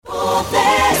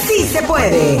Sí se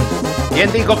puede.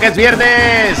 ¿Quién dijo que es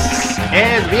viernes?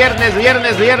 Es viernes,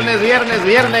 viernes, viernes, viernes,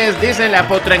 viernes, dice la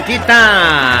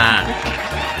potranquita.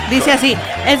 Dice así,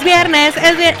 es viernes,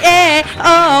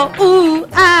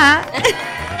 ah.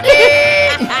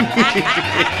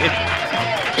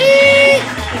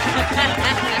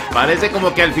 Parece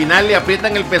como que al final le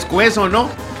aprietan el pescuezo, ¿no?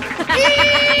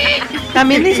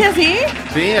 ¿También dice así?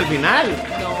 Sí, al final.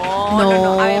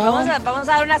 No. A ver, vamos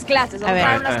a dar unas clases. A ver.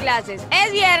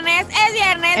 Es viernes,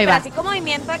 pero así con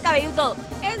movimiento de cabello y todo.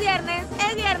 Es viernes.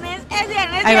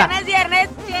 Ahí va. Viernes.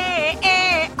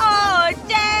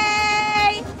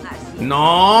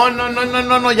 No,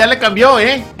 ya le cambió,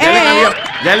 ¿eh?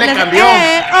 Ya le cambió.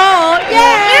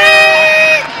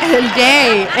 El J,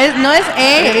 no es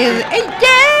es el J.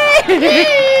 Sí,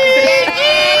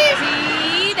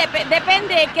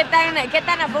 depende de qué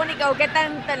tan afónica o qué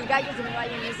tan el gallo se me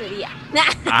vaya en ese día.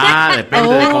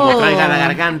 Depende de cómo traiga la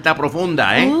garganta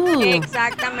profunda, ¿eh?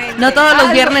 Exactamente. No todos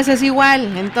los viernes es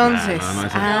igual, entonces.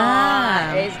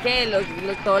 No, es que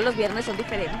todos los viernes son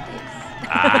diferentes.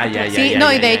 Ya. Sí,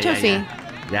 y de hecho sí.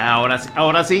 Ya,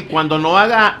 ahora sí, cuando no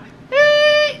haga...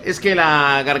 es que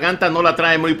la garganta no la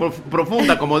trae muy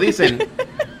profunda, como dicen,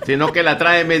 sino que la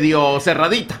trae medio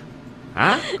cerradita.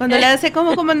 ¿Ah? Cuando le hace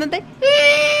como comandante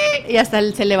y hasta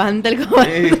se levanta el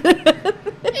comandante.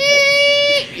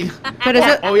 Pero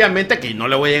eso, obviamente que no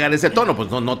le voy a llegar a ese tono, pues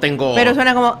no tengo... Pero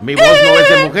suena como... Mi voz no es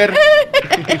de mujer.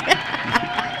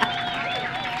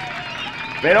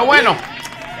 Pero bueno,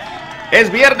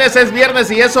 es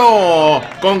viernes y eso,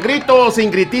 con grito o sin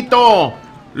gritito,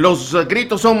 los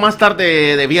gritos son más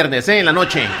tarde de viernes, en la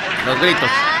noche, los gritos.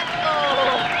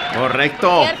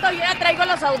 Correcto. Cierto, yo ya traigo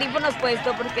los audífonos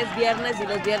puestos porque es viernes y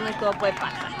los viernes todo puede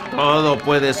pasar. Todo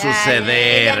puede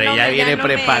suceder, ya viene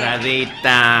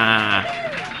preparadita.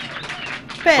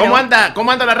 pero,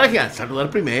 ¿Cómo anda la regia? Saludar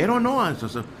primero, ¿no?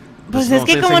 Pues es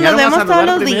que como nos vemos todos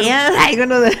los días.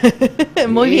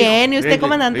 Muy bien, ¿y usted,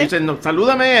 comandante? Dicen, no,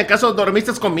 salúdame, ¿acaso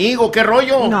dormiste conmigo? ¿Qué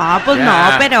rollo? No, pues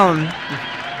ya. no,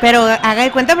 pero haga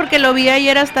de cuenta porque lo vi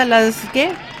ayer hasta las,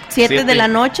 ¿qué? 7 de la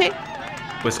noche.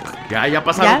 Pues ya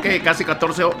pasaron, ¿qué? Casi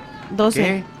 14 horas. 12.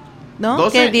 ¿Qué? ¿No?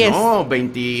 12, ¿Qué? 10. No,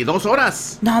 22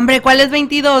 horas. No, hombre, ¿cuál es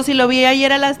 22? Si lo vi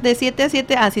ayer a las de 7 a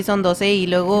 7, sí son 12 y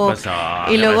luego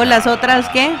las otras,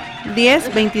 ¿qué?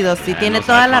 10, 22. Sí, tiene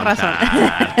toda la razón.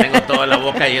 Tengo toda la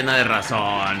boca llena de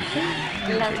razón.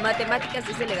 Las matemáticas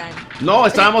sí se le dan. No,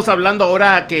 estábamos hablando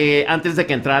ahora que antes de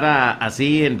que entrara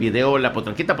así en video la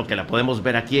potranquita, porque la podemos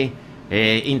ver aquí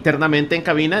internamente en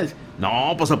cabina.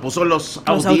 No, pues se puso los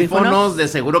audífonos, de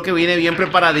seguro que viene bien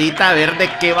preparadita a ver de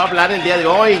qué va a hablar el día de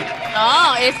hoy.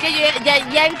 No, es que yo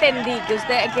ya entendí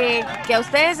que a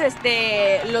ustedes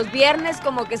los viernes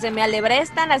como que se me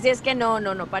alebrestan, así es que no,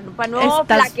 para no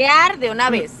flaquear de una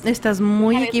vez. Estás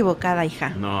muy equivocada, hija.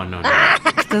 No.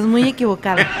 Estás muy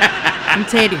equivocada. En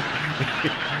serio.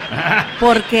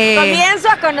 Porque... Comienzo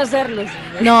a conocerlos.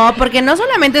 No, porque no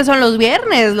solamente son los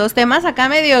viernes, los temas acá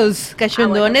medios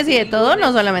cachondones y de todo,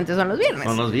 no solamente son los viernes.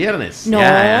 Son los viernes. No.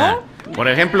 Ya. Por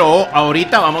ejemplo,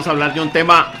 ahorita vamos a hablar de un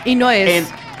tema... Y no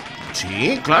es...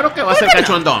 Sí, claro que va a ser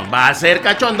cachondón. Va a ser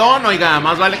cachondón, oiga,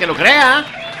 más vale que lo crea.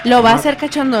 Lo va a hacer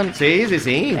cachondón. Sí.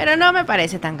 Pero no me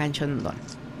parece tan cachondón.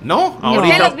 ¿No?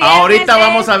 Ahorita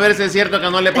vamos a ver si es cierto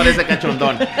que no le parece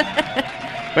cachondón.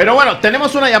 Pero bueno,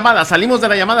 tenemos una llamada. Salimos de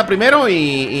la llamada primero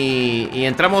y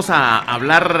entramos a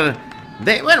hablar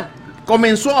de... Bueno,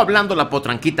 comenzó hablando la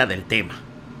potranquita del tema.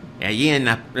 Allí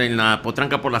en la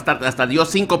potranca por las tardes. Hasta dio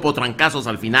 5 potrancazos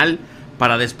al final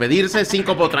para despedirse.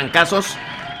 5 potrancazos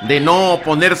de no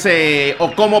ponerse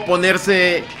o cómo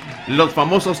ponerse los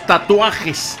famosos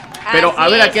tatuajes. Pero a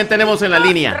ver a quién tenemos en la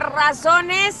línea.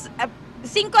 Razones...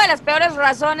 5 de las peores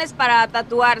razones para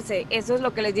tatuarse. Eso es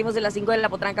lo que les dimos de las 5 de la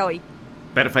potranca hoy.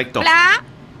 Perfecto. Hola.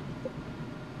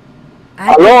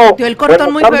 Ay, Aló, dio el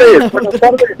cortón muy feo.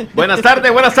 Buenas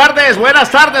tardes,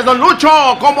 don Lucho.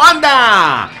 ¿Cómo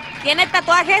anda? ¿Tiene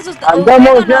tatuajes?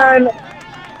 Andamos ya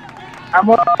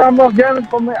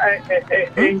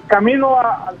en camino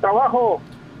al trabajo.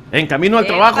 En camino al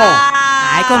trabajo.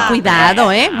 Ay, con cuidado,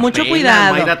 mucho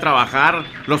cuidado. Va a ir a trabajar.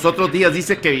 Los otros días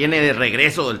dice que viene de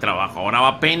regreso del trabajo. Ahora va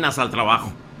apenas al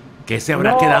trabajo. ¿Qué se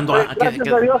habrá quedando?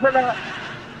 Gracias a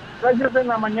Dios, en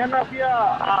la mañana fui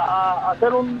a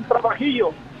hacer un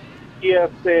trabajillo y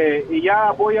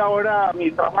ya voy ahora a mi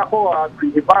trabajo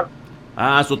principal.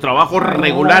 Su trabajo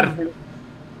regular.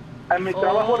 A mi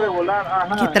trabajo regular,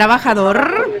 ajá. ¿Qué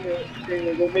trabajador?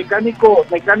 De mecánico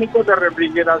de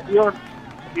refrigeración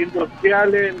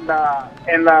industrial en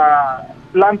la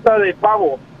planta de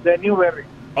pavo de Newberry.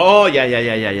 Oh, ya.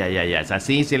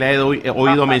 Así sí la he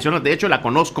oído mencionar. De hecho, la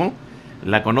conozco.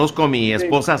 La conozco, mi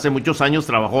esposa hace muchos años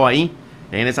trabajó ahí,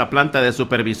 en esa planta de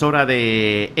supervisora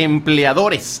de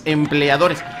empleadores.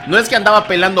 No es que andaba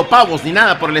pelando pavos ni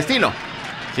nada por el estilo,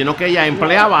 sino que ella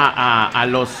empleaba a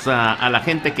la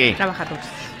gente que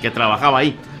trabajaba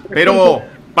ahí. Pero,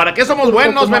 ¿para qué somos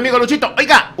buenos, mi amigo Luchito?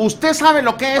 Oiga, ¿usted sabe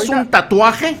lo que es un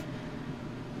tatuaje?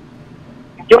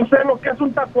 Yo sé lo que es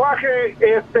un tatuaje.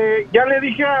 Ya le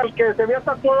dije al que se había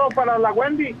tatuado para la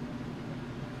Wendy.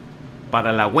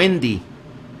 Para la Wendy.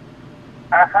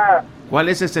 Ajá. ¿Cuál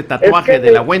es ese tatuaje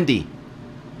de la Wendy?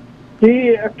 Sí,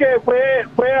 es que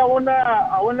fue a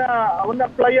una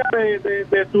playa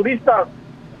de turistas,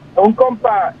 a un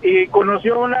compa, y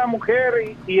conoció a una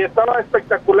mujer y estaba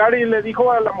espectacular, y le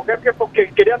dijo a la mujer que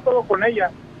porque quería todo con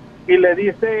ella. Y le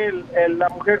dice la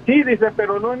mujer, sí, dice,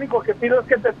 pero lo único que pido es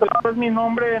que te tatúes mi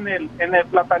nombre en el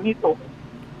platanito.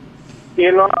 Y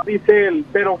él dice él,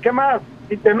 pero ¿qué más?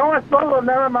 Dice, no, es todo,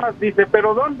 nada más. Dice,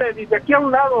 ¿pero dónde? Dice, aquí a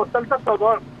un lado está el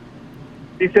tatuador.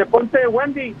 Dice, ponte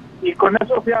Wendy, y con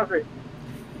eso se hace.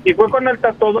 Y fue con el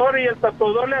tatuador, y el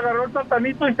tatuador le agarró el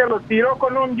platanito y se lo tiró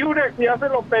con un yurex, y ya se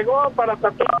lo pegó para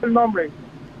tatuar el nombre.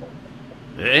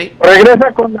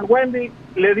 Regresa con la Wendy,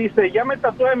 le dice, ya me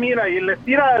tatué, mira, y le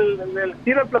tira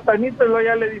el platanito, y luego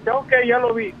ya le dice, ok, ya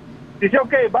lo vi. Dice,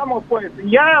 ok, vamos pues.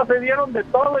 Y ya se dieron de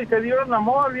todo, y se dieron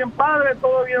amor, bien padre,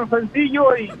 todo bien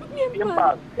sencillo y bien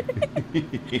padre.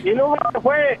 Y luego se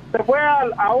fue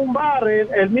a un bar,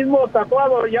 el mismo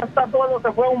tatuado, ya tatuado,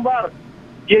 se fue a un bar.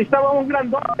 Y ahí estaba un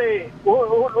grandote,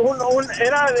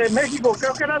 era de México,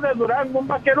 creo que era de Durango, un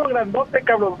vaquero grandote,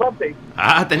 cabronzote.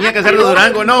 Ah, tenía que ser de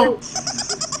Durango, ¿no?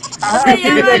 ¿No se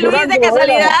llama Luis de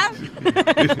casualidad?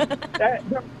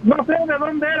 No sé de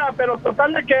dónde era, pero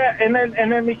total de que en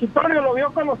el migitorio lo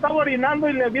vio cuando estaba orinando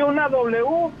y le vio una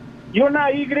W y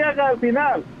una Y al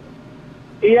final.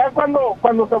 Y ya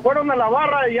cuando se fueron a la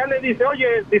barra, ya le dice,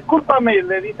 oye, discúlpame,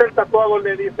 le dice el tatuado,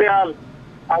 le dice al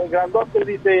grandote,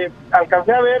 dice,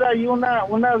 alcancé a ver ahí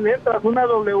unas letras, una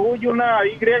W y una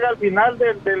Y al final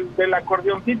del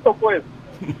acordeoncito, pues.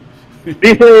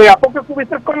 Dice, ¿a poco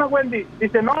estuviste con la Wendy?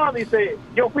 Dice, no, dice,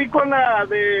 yo fui con la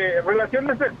de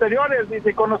Relaciones Exteriores,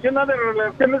 dice, conocí una de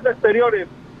Relaciones Exteriores.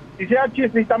 Dice, chis,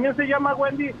 ¿y también se llama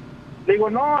Wendy? Digo,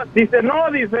 no, dice,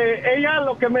 ella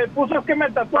lo que me puso es que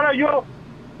me tatuara yo,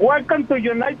 Welcome to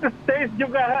United States,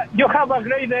 you have a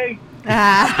great day.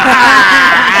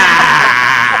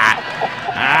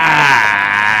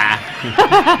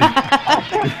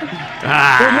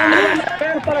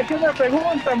 ¿Para qué me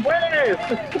preguntan, pues?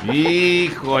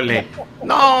 Híjole.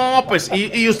 No, pues,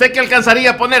 ¿y usted qué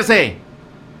alcanzaría a ponerse?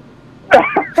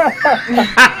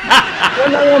 Yo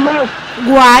nada más.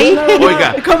 Guay.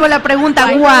 Oiga. Como la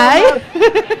pregunta, guay.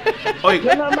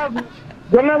 Oiga.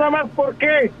 Yo nada más, ¿por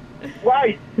qué?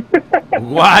 Guay.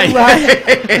 Guay.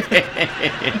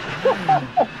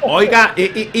 Oiga,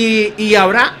 y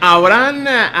habrán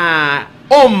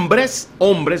hombres,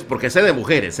 porque sé de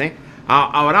mujeres,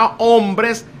 habrá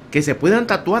hombres que se puedan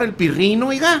tatuar el pirrino,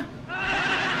 oiga.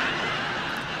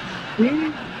 Sí.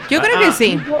 Yo creo que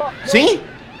sí. ¿Sí?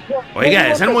 Oiga,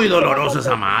 debe ser muy dolorosa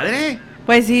esa madre.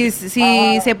 Pues si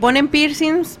se ponen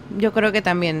piercings, yo creo que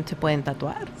también se pueden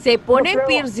tatuar. ¿Se ponen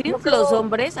piercings los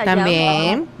hombres allá?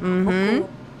 También.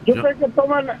 Yo sé que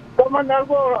toman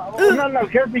algo, un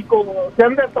analgésico, se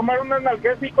han de tomar un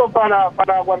analgésico para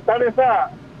aguantar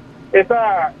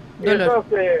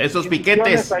esos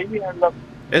piquetes.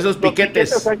 Esos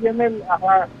piquetes. Ahí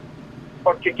ajá,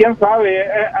 porque quién sabe,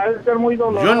 ha de ser muy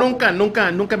doloroso. Yo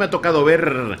nunca me ha tocado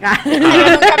ver. Nunca me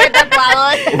he tatuado.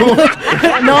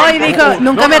 No, y dijo,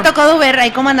 nunca me ha tocado ver.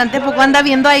 Ay, comandante, ¿poco anda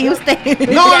viendo ahí usted?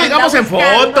 No, digamos en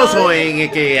fotos o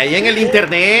en que ahí en el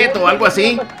internet o algo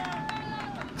así.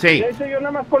 Sí. De hecho, yo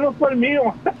nada más conozco el mío.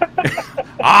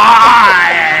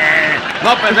 ¡Ay!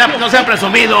 No, pues no sea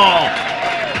presumido.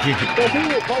 Pues sí,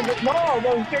 no,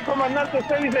 ¿qué comandante?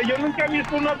 Usted dice, yo nunca he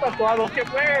visto uno tatuado, ¿qué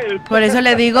fue? Por eso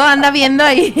le digo, anda viendo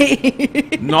ahí.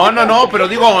 No, pero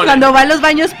digo... Cuando va a los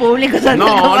baños públicos.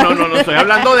 No, estoy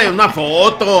hablando de una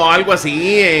foto o algo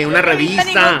así, una revista.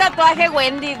 No ningún tatuaje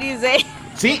Wendy, dice.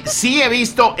 Sí he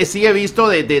visto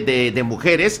de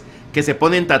mujeres que se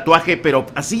ponen tatuaje, pero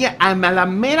así a la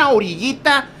mera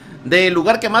orillita del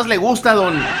lugar que más le gusta,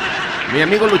 mi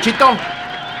amigo Luchito.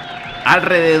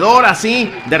 Alrededor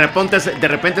así, de repente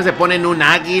se ponen un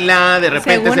águila, de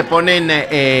repente se ponen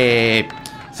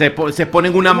se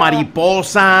ponen una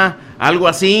mariposa, algo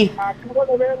así.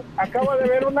 Acabo de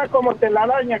ver una como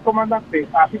telaraña, comandante,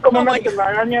 así como una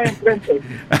telaraña enfrente.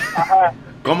 Ajá.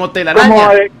 ¿Como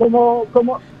telaraña?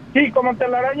 Sí, como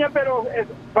telaraña, pero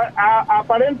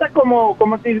aparenta como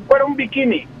si fuera un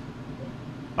bikini.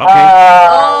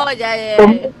 Ya.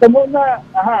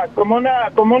 Como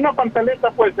una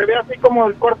pantaleta, pues se ve así como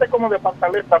el corte como de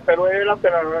pantaleta, pero era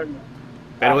telaraña.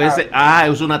 Pero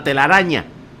es una telaraña.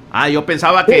 Yo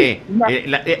pensaba que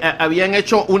habían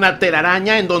hecho una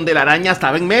telaraña en donde la araña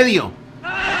estaba en medio. No,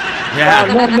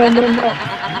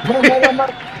 nada más.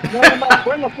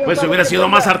 Bueno, pues hubiera sido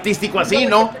más artístico así,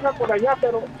 ¿no? Que tenga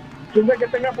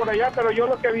por allá, pero yo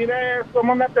lo que vi es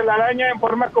como una telaraña en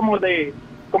forma como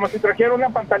si trajera una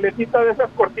pantaletita de esas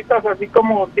cortitas, así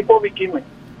como tipo bikini.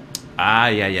 Ya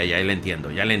le entiendo.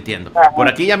 Ajá. Por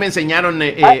aquí ya me enseñaron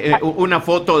una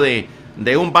foto de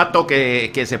un vato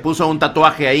que se puso un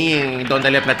tatuaje ahí en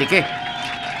donde le platiqué.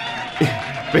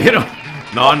 Pero,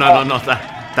 no,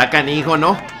 está canijo,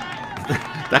 ¿no?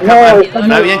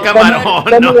 Está bien camarón,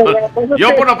 no.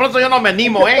 Yo por lo pronto yo no me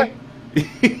animo,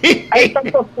 Hay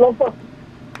tantos locos.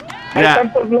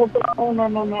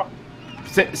 No.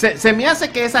 Se me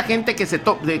hace que esa gente que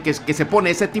se pone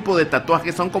ese tipo de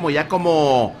tatuajes son como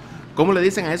 ¿cómo le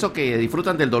dicen a eso que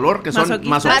disfrutan del dolor? Que son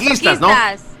masoquistas, ¿no?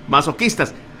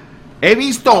 Masoquistas. He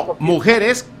visto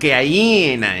mujeres que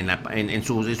ahí en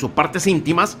sus partes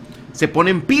íntimas se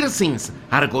ponen piercings,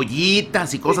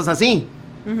 argollitas y cosas así.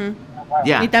 Uh-huh.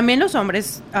 Y también los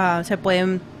hombres se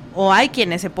pueden, o hay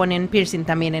quienes se ponen piercing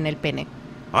también en el pene.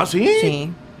 ¿Ah, sí? Sí.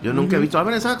 Yo nunca he visto. A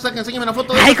ver, enséñame una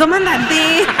foto de ¡Ay, comandante!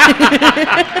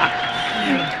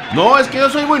 No, es que yo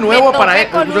soy muy nuevo para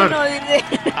eso.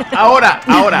 Ahora.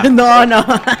 No.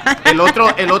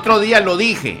 El otro día lo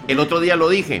dije.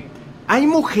 Hay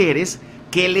mujeres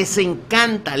que les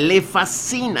encanta, le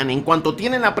fascinan en cuanto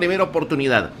tienen la primera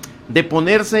oportunidad de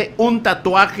ponerse un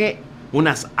tatuaje,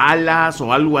 unas alas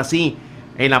o algo así,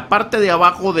 en la parte de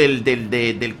abajo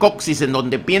del coxis, en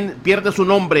donde pierde su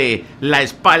nombre la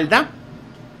espalda.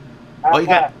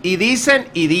 Oiga, y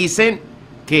dicen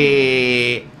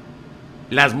que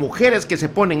las mujeres que se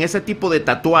ponen ese tipo de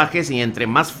tatuajes y entre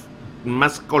más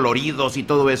coloridos y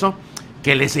todo eso,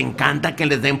 que les encanta que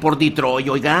les den por Detroit,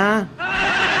 oiga,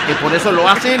 que por eso lo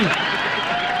hacen.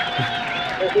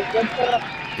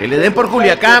 Que le den por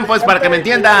Culiacán, pues, para que me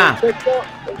entienda.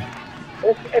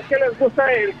 Es que les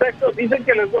gusta el sexo, dicen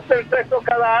que les gusta el sexo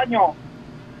cada año,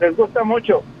 les gusta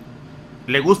mucho.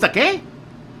 ¿Le gusta qué?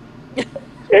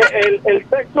 El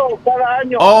sexo cada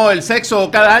año. Oh, el sexo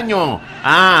cada año.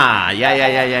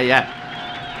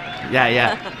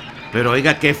 Ya. Pero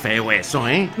oiga, qué feo eso,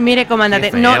 ¿eh? Mire,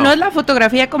 comandante, no es la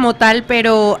fotografía como tal,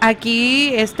 pero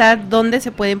aquí está donde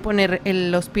se pueden poner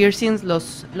los piercings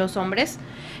los hombres,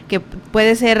 que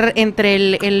puede ser entre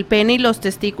el pene y los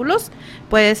testículos,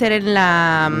 puede ser en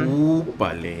la...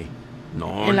 ¡Úpale!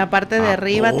 No. En la parte de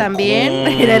arriba también.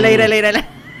 Mírala.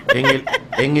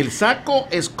 En el saco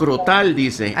escrotal,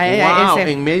 dice. Wow,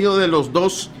 en medio de los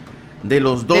dos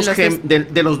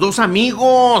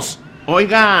amigos.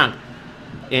 Oiga,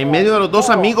 en medio de los dos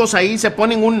amigos ahí se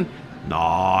ponen un...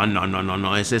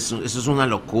 No, eso es una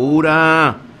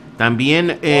locura.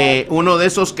 También uno de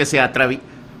esos que se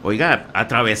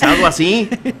atravesado así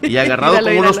y agarrado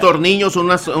con unos tornillos,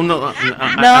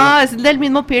 No, es del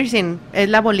mismo piercing, es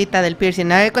la bolita del piercing.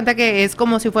 Me doy cuenta que es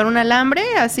como si fuera un alambre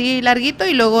así larguito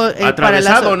y luego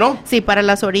atravesado, ¿no? Sí, para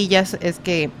las orillas es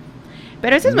que...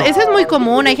 Pero ese es muy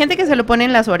común, hay gente que se lo pone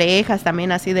en las orejas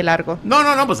también así de largo. No,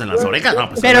 pues en las orejas no.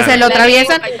 Pues pero se lo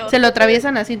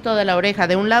atraviesan así toda la oreja,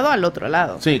 de un lado al otro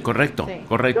lado. Sí, correcto.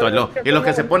 Y los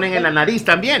que se ponen en la nariz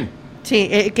también.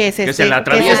 Sí, que se la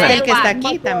atraviesa. Es el que está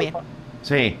aquí también.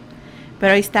 Sí.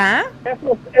 Pero ahí está.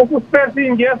 Esos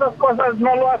piercing y esas cosas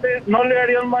no le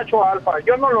haría un macho alfa.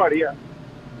 Yo no lo haría.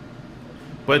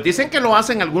 Pues dicen que lo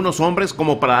hacen algunos hombres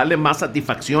como para darle más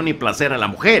satisfacción y placer a la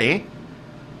mujer, ¿eh?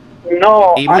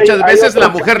 No. Y muchas veces la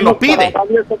mujer lo pide. Para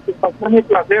darle satisfacción y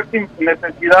placer sin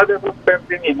necesidad de esos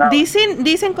piercing y nada.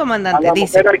 Dicen comandante,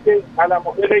 a la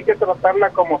mujer hay que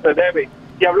tratarla como se debe.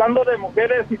 Y hablando de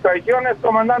mujeres y traiciones,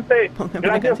 comandante,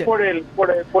 gracias por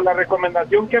la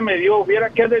recomendación que me dio. Viera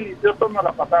qué delicioso nos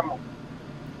la pasamos.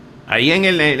 ¿Ahí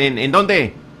en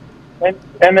dónde?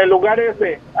 En el lugar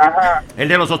ese, ajá. ¿El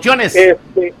de los opciones?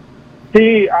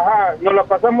 Sí, ajá, nos la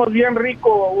pasamos bien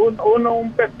rico.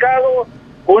 Un pescado,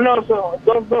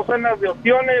 dos docenas de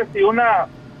opciones y una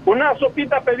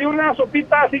sopita. Pedí una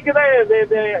sopita así que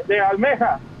de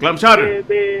almeja. Clam chowder.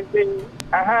 De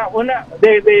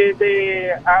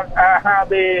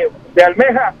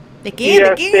almeja. ¿De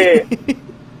qué?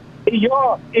 Y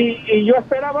yo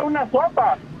esperaba una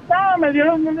sopa. No, me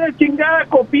dieron una chingada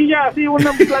copilla así, un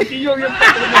platillo bien.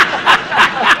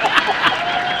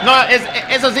 No,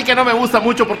 eso sí que no me gusta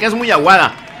mucho porque es muy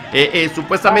aguada.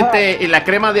 Supuestamente la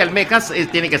crema de almejas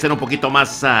tiene que ser un poquito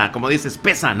más, como dices,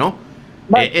 espesa, ¿no?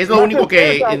 Es lo único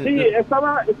que... Sí,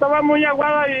 estaba muy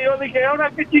aguada y yo dije,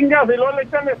 ahora qué chingas, y luego le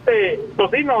echan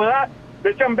tocino, ¿verdad?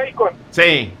 Le echan bacon.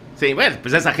 Sí, bueno,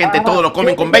 pues esa gente todo lo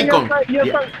comen con bacon.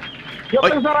 Yo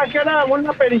pensaba que era un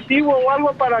aperitivo o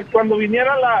algo para cuando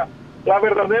viniera la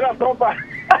verdadera tropa.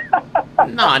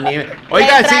 No, ni...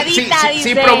 Oiga,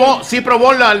 sí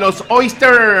probó los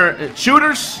oyster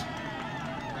shooters.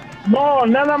 No,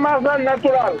 nada más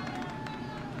natural.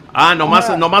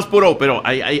 Nomás puro, pero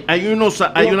hay unos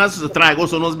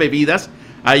tragos, unas bebidas.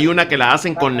 Hay una que la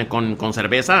hacen con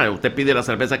cerveza. Usted pide la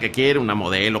cerveza que quiere, una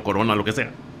Modelo, Corona, lo que sea.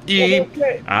 Y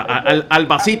al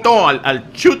vasito, al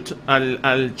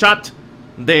chat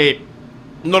de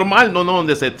normal, no,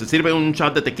 donde se te sirve un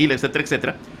shot de tequila, etcétera,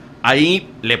 etcétera. Ahí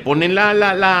le ponen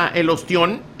el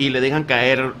ostión y le dejan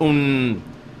caer un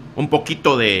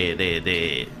poquito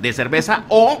de cerveza,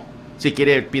 o si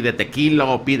quiere pide tequila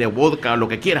o pide vodka o lo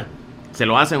que quiera. Se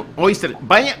lo hacen oyster.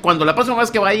 Vaya, cuando la próxima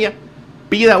vez que vaya,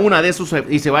 pida una de esos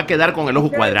y se va a quedar con el ojo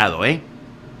cuadrado,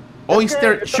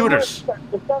 Oyster shooters.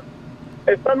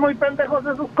 Están muy pendejos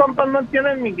esos compas, no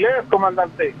entienden mi inglés,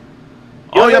 comandante.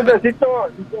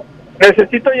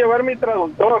 Necesito llevar mi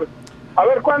traductor. A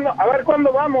ver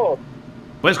cuándo vamos.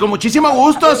 Pues con muchísimo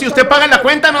gusto, si usted paga la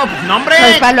cuenta, no hombre.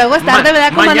 Pues para luego es tarde,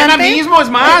 ¿verdad, comandante? Mañana mismo, es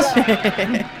más.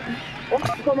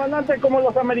 Comandante, como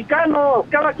los americanos,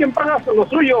 cada quien paga lo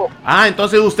suyo.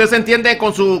 Entonces usted se entiende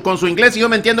con su inglés y yo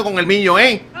me entiendo con el mío,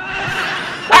 Oiga,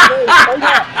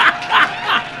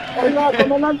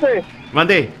 comandante.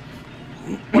 Mande.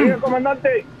 Oiga,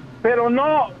 comandante, pero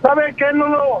no, ¿sabe qué no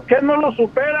lo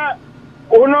supera?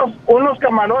 Unos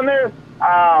camarones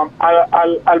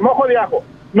al mojo de ajo.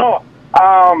 No,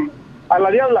 a la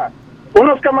diabla.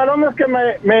 Unos camarones que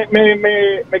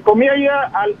me comí allá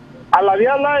a la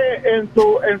diabla en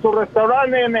su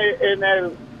restaurante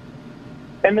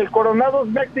en el Coronados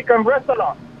Mexican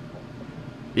Restaurant.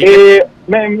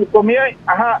 Me comí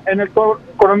en el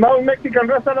Coronados Mexican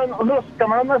Restaurant unos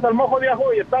camarones al mojo de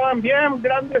ajo y estaban bien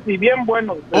grandes y bien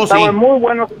buenos. Estaban muy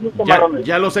buenos esos camarones.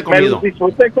 Ya los he comido. Me los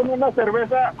disfruté con una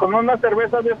cerveza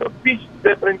de esos Fish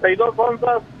de 32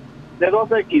 onzas de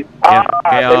 2X.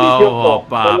 Delicioso.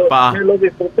 Papá. Me los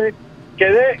disfruté.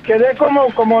 Quedé como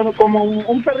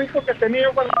un perrito que tenía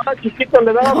cuando era chiquito,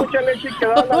 le daba mucha leche y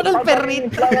quedaba la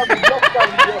perrito.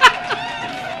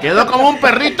 Quedó como un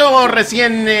perrito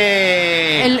recién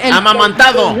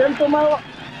amamantado.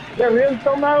 Recién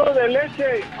tomado de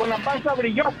leche, con la panza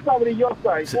brillosa.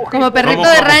 Como perrito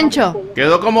de rancho.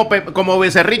 Quedó como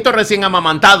becerrito recién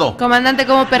amamantado. Comandante,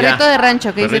 como perrito de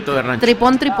rancho, que perrito dice de rancho.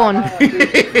 tripón.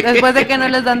 Después de que no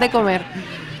les dan de comer.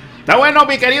 Está bueno,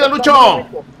 mi querido Lucho.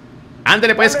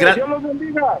 Ándele pues, Dios los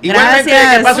bendiga. Igualmente,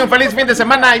 Gracias. que pase un feliz fin de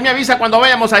semana y me avisa cuando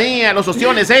vayamos ahí a los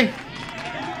ostiones,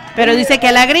 Pero dice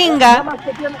que la gringa... Nada más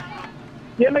que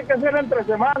tiene que ser entre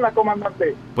semana,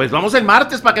 comandante. Pues vamos el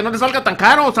martes para que no le salga tan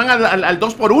caro. Están al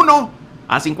 2x1,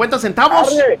 a 50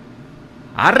 centavos.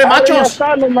 Arre, machos. Ya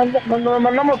está, nos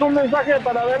mandamos un mensaje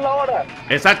para ver la hora.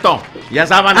 Exacto, ya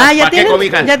saben para qué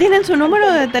cobijan. ¿Ya tienen su número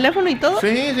de teléfono y todo?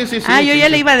 Sí. Yo ya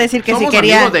le iba a decir que somos si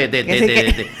quería. Somos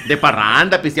amigos de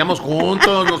parranda, pisteamos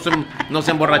juntos, nos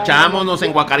emborrachamos, nos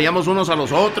enguacaríamos unos a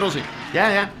los otros. Y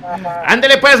ya.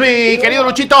 Ándele pues, mi querido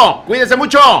Luchito, cuídese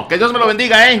mucho, que Dios me lo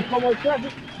bendiga,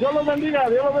 Dios los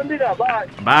bendiga,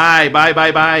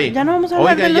 bye. Ya no vamos a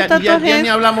hablar de los tatuajes. Ya ni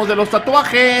hablamos de los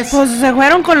tatuajes. Pues se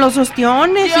fueron con los ostiones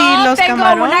y los camarones. Yo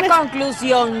tengo una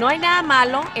conclusión, no hay nada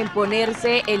malo en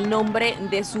ponerse el nombre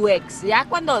de su ex, ya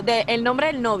cuando, el nombre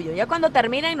del novio, ya cuando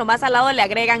terminan nomás al lado le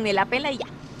agregan la pela y ya.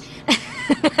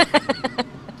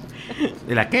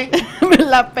 ¿De la qué?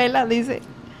 La pela, dice.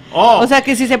 O sea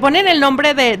que si se ponen el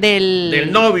nombre del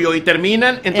novio y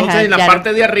terminan, entonces en la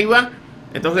parte de arriba...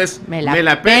 Entonces, me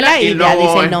la pela y luego ya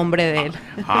dice el nombre de él.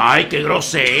 ¡Ay, qué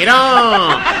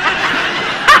grosera!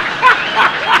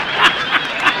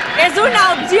 ¡Es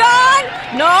una opción!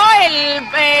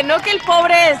 No que el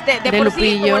pobre de por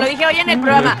Lupillo. Sí, como lo dije hoy en el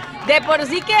programa, de por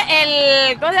sí que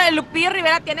el Lupillo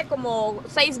Rivera tiene como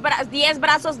 10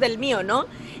 brazos del mío, ¿no?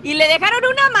 Y le dejaron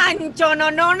una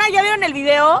manchononona, ¿ya vieron el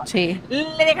video? Sí.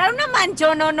 Le dejaron una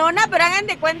manchononona, pero hagan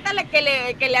de cuenta que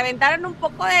le aventaron un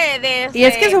poco de Y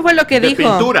es que eso fue lo que dijo,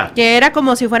 pintura. Que era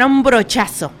como si fuera un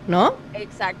brochazo, ¿no?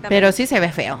 Exactamente. Pero sí se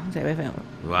ve feo, Wow. Sí se ve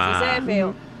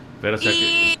feo. Pero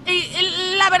y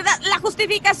la verdad, la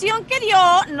justificación que dio,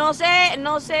 no sé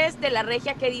la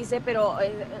regia que dice, pero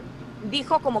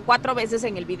dijo como 4 veces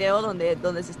en el video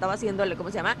donde se estaba haciendo, ¿cómo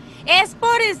se llama? Es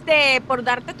por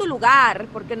darte tu lugar,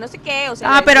 porque no sé qué, o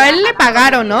sea. Pero a él le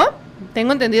pagaron, ¿no?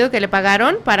 Tengo entendido que le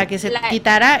pagaron para que se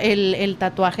quitara el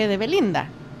tatuaje de Belinda.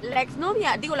 La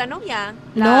exnovia, digo la novia.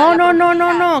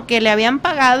 No, que le habían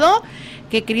pagado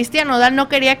que Cristian Nodal no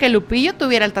quería que Lupillo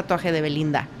tuviera el tatuaje de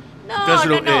Belinda.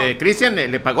 Entonces, Cristian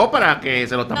le pagó para que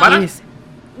se lo taparan.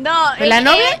 No, ¿la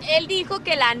novia? Él dijo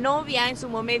que la novia en su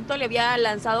momento le había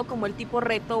lanzado como el tipo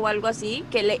reto o algo así,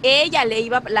 que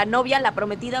la novia, la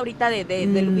prometida ahorita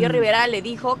de Lupillo Rivera, le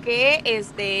dijo que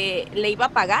le iba a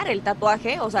pagar el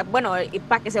tatuaje, o sea, bueno,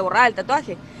 para que se borrara el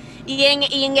tatuaje. Y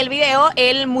en el video,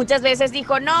 él muchas veces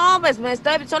dijo, no, pues me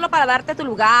estoy solo para darte tu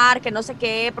lugar, que no sé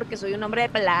qué, porque soy un hombre de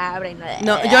palabra. Y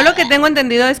no, yo lo que tengo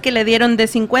entendido es que le dieron de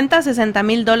 $50 a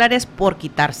 $60,000 por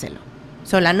quitárselo.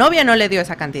 La novia no le dio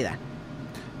esa cantidad.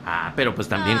 Pero pues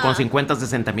también con $50,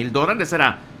 $60,000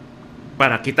 era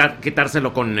para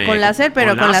quitárselo con láser,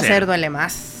 pero con láser duele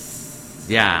más.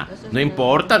 Ya, no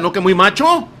importa, ¿no que muy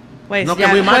macho? Pues no ya,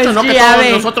 que muy macho, pues no que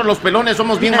todos nosotros los pelones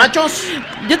somos bien machos.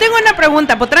 Yo tengo una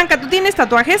pregunta, Potranca, ¿tú tienes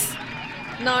tatuajes?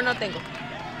 No tengo.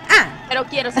 Pero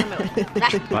quiero serme.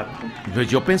 Pues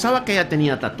yo pensaba que ella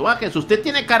tenía tatuajes. Usted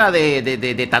tiene cara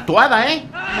de tatuada, ¿eh?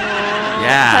 No,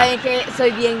 ¿saben qué?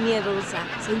 Soy bien miedosa.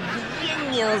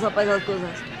 Para esas cosas.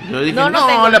 Yo dije,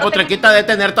 la Potranquita debe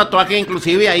tener tatuaje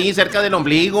inclusive ahí cerca del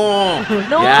ombligo.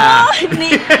 No,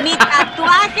 ni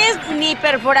tatuajes ni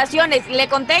perforaciones. Le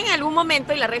conté en algún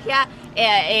momento, y la regia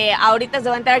ahorita se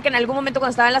va a enterar que en algún momento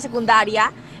cuando estaba en la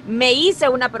secundaria me hice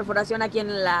una perforación aquí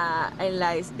en la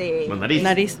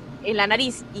nariz. En la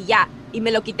nariz y ya, y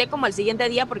me lo quité como al siguiente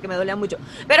día porque me dolía mucho,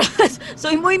 pero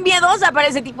soy muy miedosa para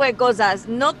ese tipo de cosas.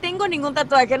 No tengo ningún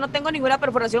tatuaje, no tengo ninguna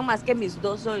perforación más que mis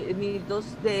dos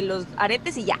de los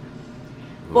aretes y ya.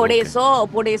 Por eso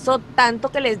tanto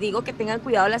que les digo que tengan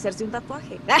cuidado al hacerse un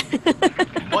tatuaje.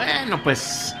 Bueno,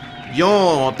 pues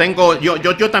yo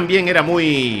también era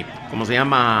muy, ¿cómo se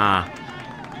llama?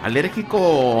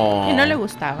 Alérgico. Y no le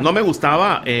gustaba. No me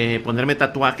gustaba ponerme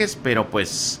tatuajes, pero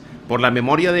pues por la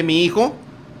memoria de mi hijo,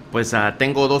 pues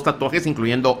tengo 2 tatuajes,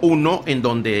 incluyendo uno en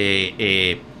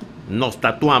donde nos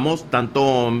tatuamos,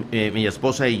 tanto mi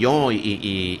esposa y yo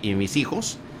y mis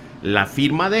hijos, la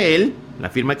firma de él, la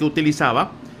firma que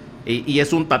utilizaba, y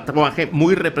es un tatuaje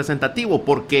muy representativo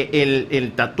porque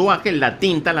el tatuaje, la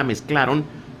tinta la mezclaron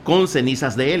con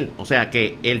cenizas de él, o sea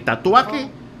que el tatuaje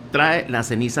trae las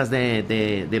cenizas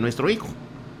de nuestro hijo.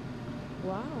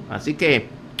 Wow. Así que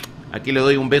aquí le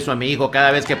doy un beso a mi hijo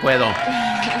cada vez que puedo.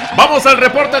 ¡Vamos al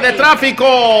reporte de tráfico!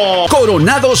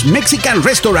 Coronados Mexican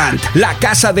Restaurant, la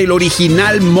casa del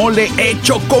original mole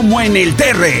hecho como en el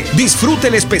Terre. Disfrute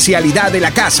la especialidad de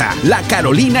la casa, la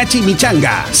Carolina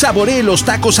Chimichanga. Saboree los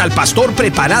tacos al pastor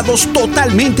preparados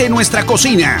totalmente en nuestra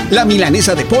cocina. La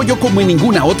milanesa de pollo como en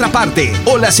ninguna otra parte.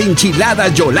 O las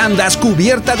enchiladas yolandas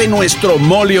cubierta de nuestro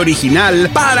mole original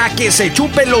para que se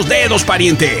chupen los dedos,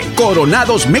 pariente.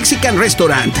 Coronados Mexican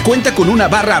Restaurant cuenta con una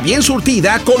barra bien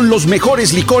surtida con los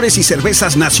mejores licores y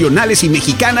cervezas nacionales y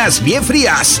mexicanas bien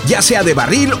frías, ya sea de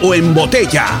barril o en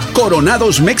botella.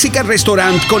 Coronados Mexican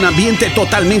Restaurant con ambiente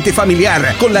totalmente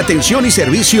familiar, con la atención y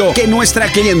servicio que nuestra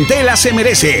clientela se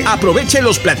merece. Aproveche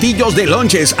los platillos de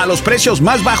lunches a los precios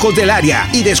más bajos del área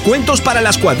y descuentos para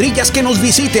las cuadrillas que nos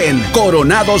visiten.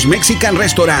 Coronados Mexican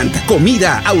Restaurant,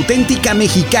 comida auténtica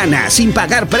mexicana sin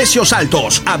pagar precios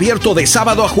altos. Abierto de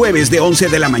sábado a jueves de 11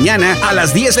 de la mañana a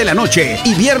las 10 de la noche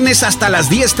y viernes hasta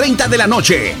las 10:30 de la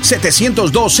noche.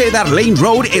 702 Cedar Lane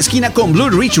Road, esquina con Blue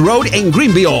Ridge Road en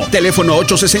Greenville. Teléfono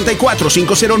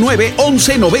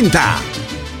 864-509-1190.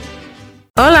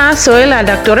 Hola, soy la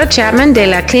doctora Chapman de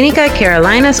la clínica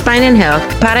Carolina Spine and Health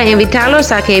para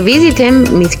invitarlos a que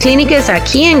visiten mis clínicas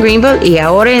aquí en Greenville y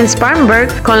ahora en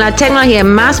Spartanburg con la tecnología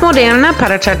más moderna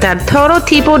para tratar todo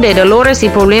tipo de dolores y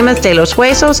problemas de los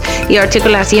huesos y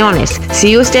articulaciones.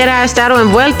 Si usted ha estado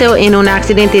envuelto en un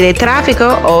accidente de tráfico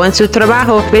o en su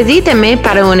trabajo, visíteme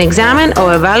para un examen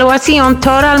o evaluación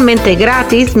totalmente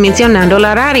gratis mencionando el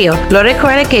horario. Lo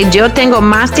recuerde que yo tengo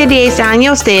más de 10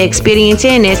 años de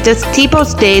experiencia en estos tipos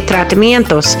de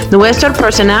tratamientos. Nuestro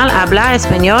personal habla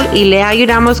español y le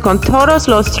ayudamos con todos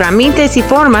los trámites y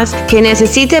formas que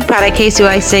necesite para que su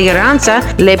aseguranza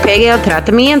le pegue el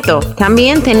tratamiento.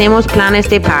 También tenemos planes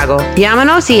de pago.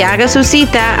 Llámanos y haga su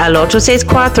cita al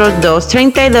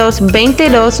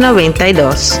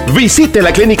 864-232-2292. Visite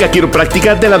la clínica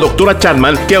quiropráctica de la doctora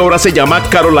Chapman, que ahora se llama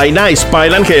Carolina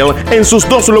Spine and Health, en sus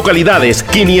 2 localidades,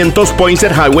 500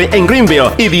 Poinsett Highway en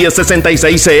Greenville y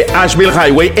 1066C Asheville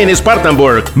Highway en Spartanburg.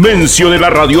 Mencione la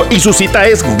radio y su cita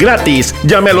es gratis.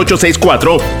 Llame al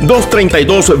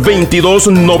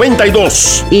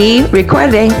 864-232-2292. Y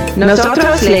recuerde,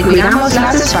 nosotros le cuidamos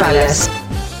las espaldas.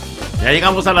 Ya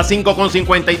llegamos a las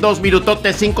 5:52,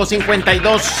 minutotes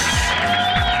 5:52.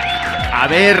 A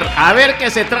ver qué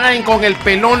se traen con el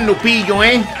pelón Lupillo,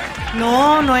 ¿eh?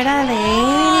 No era de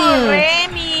él.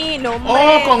 Remy, no.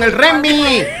 ¡Oh, con el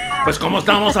Remy! Pues como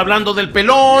estábamos hablando del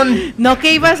pelón. No,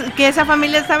 que esa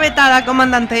familia está vetada,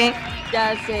 comandante.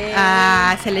 Ya sé.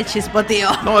 Ah, se le chispoteó.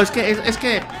 No, es que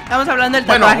estamos hablando del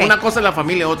tatuaje. Bueno, una cosa es la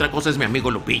familia, otra cosa es mi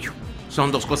amigo Lupillo.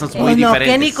 Son dos cosas muy diferentes.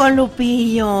 No, que ni con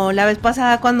Lupillo. La vez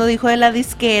pasada cuando dijo de la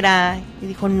disquera, y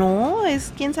dijo, no,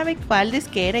 es quién sabe cuál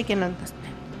disquera y que no.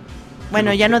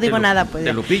 Bueno, ya no digo nada, pues.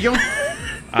 ¿De Lupillo?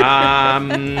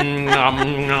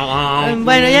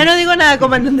 Bueno, ya no digo nada,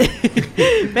 comandante.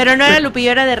 Pero no era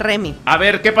Lupillo, era de Remy. A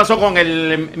ver, ¿qué pasó con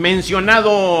el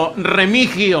mencionado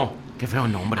Remigio? Qué feo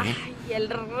nombre, ¿eh? Ay, el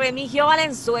Remigio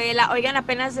Valenzuela. Oigan,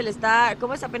 apenas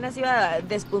apenas iba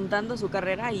despuntando su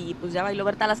carrera y pues ya bailó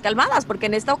Berta las calmadas, porque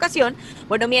en esta ocasión,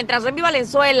 bueno, mientras Remy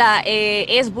Valenzuela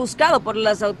es buscado por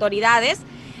las autoridades,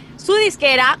 su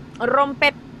disquera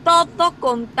rompe todo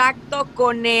contacto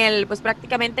con él, pues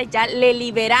prácticamente ya le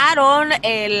liberaron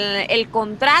el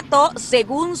contrato,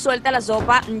 según suelta la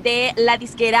sopa, de la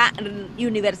disquera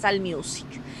Universal Music,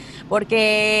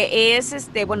 porque es,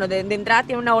 bueno, de entrada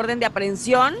tiene una orden de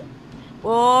aprehensión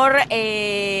por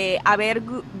haber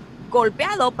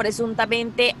golpeado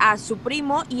presuntamente a su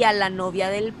primo y a la novia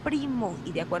del primo.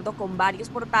 Y de acuerdo con varios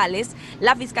portales,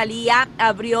 la fiscalía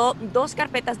abrió 2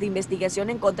 carpetas de investigación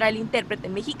en contra del intérprete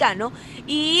mexicano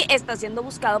y está siendo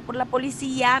buscado por la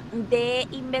policía de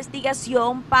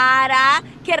investigación para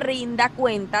que rinda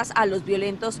cuentas a los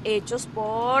violentos hechos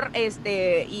por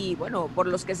por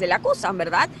los que se le acusan,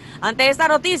 ¿verdad? Ante esta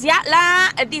noticia,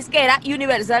 la disquera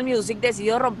Universal Music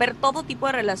decidió romper todo tipo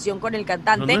de relación con el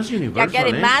cantante, no es Universal, ya que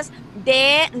además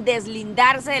de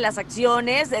deslindarse de las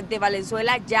acciones de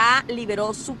Valenzuela, ya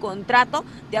liberó su contrato,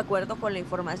 de acuerdo con la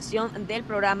información del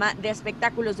programa de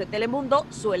espectáculos de Telemundo,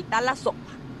 Suelta la Sopa.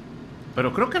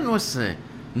 Pero creo que no es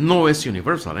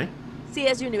Universal, ¿eh? Sí,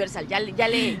 es Universal, ya le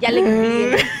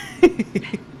cumplí.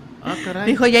 Ah, caray.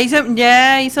 Dijo,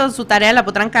 ya hizo su tarea la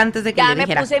potranca antes de que le dijera.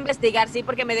 Ya me puse a investigar, sí,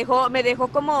 porque me dejó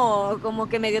como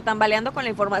que medio tambaleando con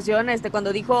la información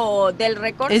cuando dijo del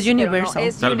récord. Es Universal.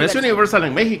 Es Tal vez Universal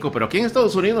en México, pero aquí en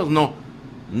Estados Unidos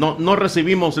no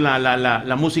recibimos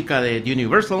la música de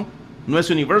Universal. No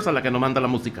es Universal la que nos manda la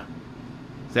música.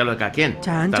 Sea lo de cada quien.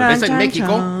 Tal vez en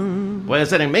México, puede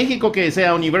ser en México que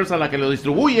sea Universal la que lo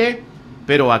distribuye,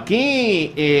 pero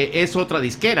aquí es otra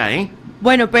disquera, ¿eh?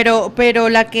 Bueno, pero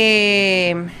la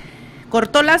que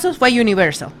cortó lazos fue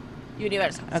Universal.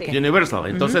 Universal, okay. Sí. Universal,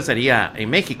 entonces sería en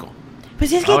México.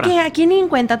 Pues es que aquí ni en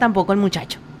cuenta tampoco el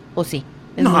muchacho, ¿o sí?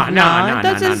 No,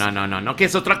 entonces... no, que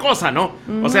es otra cosa, ¿no?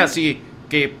 O sea, si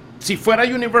fuera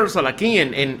Universal aquí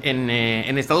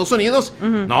en Estados Unidos,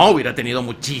 no, hubiera tenido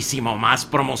muchísimo más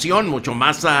promoción, mucho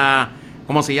más,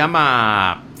 ¿cómo se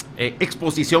llama?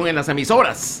 Exposición en las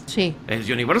emisoras. Sí.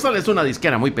 Universal es una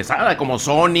disquera muy pesada, como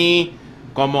Sony,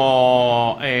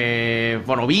 como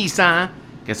Fonovisa,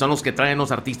 que son los que traen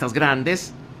los artistas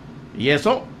grandes y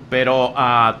eso, pero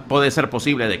puede ser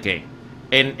posible de que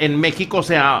en México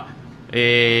sea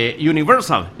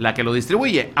Universal la que lo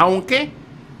distribuye, aunque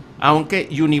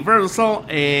Universal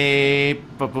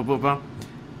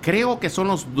creo que son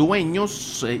los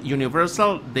dueños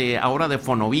Universal de ahora de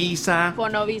Fonovisa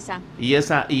y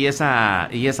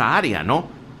esa área, ¿no?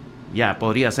 Ya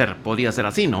podría ser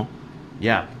así, ¿no?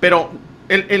 Ya, pero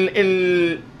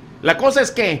la cosa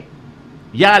es que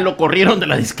ya lo corrieron de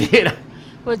la disquera.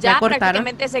 Pues ya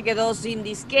prácticamente se quedó sin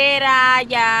disquera,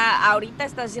 ya ahorita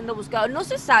está siendo buscado, no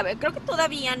se sabe, creo que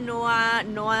todavía no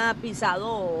ha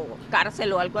pisado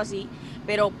cárcel o algo así,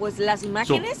 pero pues las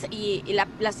imágenes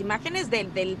las imágenes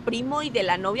del primo y de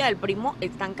la novia del primo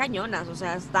están cañonas, o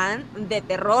sea, están de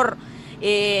terror.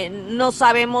 No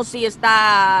sabemos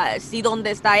si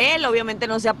dónde está él, obviamente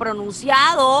no se ha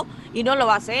pronunciado y no lo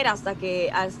va a hacer hasta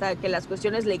que las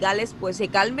cuestiones legales pues se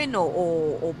calmen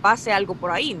o pase algo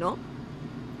por ahí, ¿no?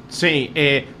 Sí,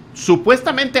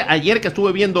 supuestamente ayer que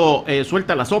estuve viendo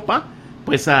Suelta la Sopa,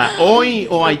 pues hoy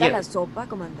o ayer. ¿Suelta la sopa,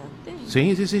 comandante?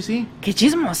 Sí. ¡Qué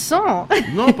chismoso!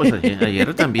 No, pues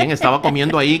ayer también estaba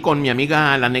comiendo ahí con mi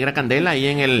amiga la Negra Candela ahí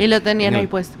en el... Y lo tenían ahí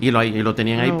puesto. Y lo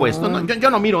tenían ahí puesto. No, yo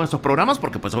no miro esos programas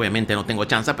porque pues obviamente no tengo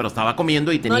chance, pero estaba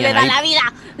comiendo y tenían ahí... ¡No le da la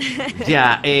vida!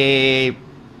 Ya,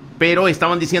 pero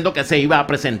estaban diciendo que se iba a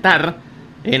presentar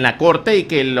en la corte y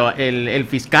que el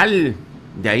fiscal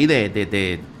de ahí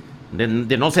de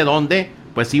no sé dónde,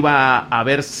 pues iba a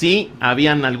ver si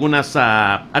habían algunas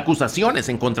acusaciones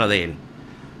en contra de él.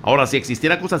 Ahora, si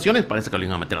existiera acusaciones, parece que lo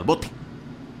iban a meter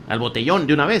al botellón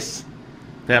de una vez.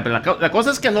 Pero la cosa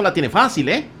es que no la tiene fácil,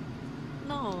 ¿eh?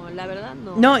 No, la verdad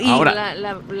no. No, y ahora,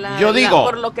 yo digo,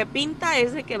 por lo que pinta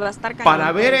es de que va a estar cañón. Para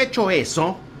haber hecho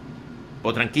eso,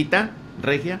 potranquita,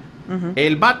 regia,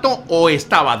 el vato o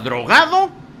estaba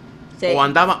drogado o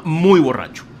andaba muy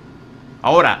borracho.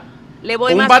 Ahora, Le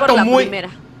voy más por la primera.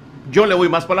 Yo le voy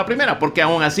más por la primera, porque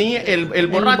aún así el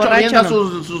borracho avienta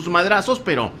sus madrazos,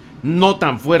 pero no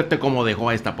tan fuerte como dejó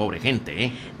a esta pobre gente,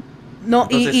 ¿eh? No,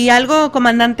 entonces, y algo,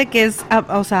 comandante, que es,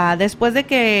 o sea, después de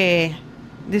que,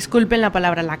 disculpen la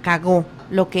palabra, la cagó,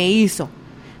 lo que hizo,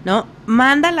 ¿no?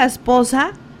 Manda a la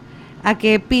esposa a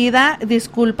que pida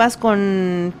disculpas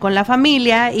con la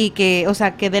familia y que, o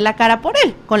sea, que dé la cara por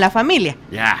él, con la familia.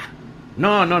 Ya.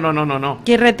 No.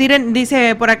 Que retiren,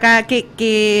 dice por acá,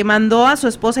 que mandó a su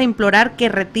esposa a implorar que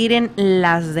retiren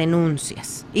las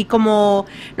denuncias. Y como,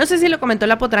 no sé si lo comentó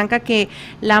la potranca, que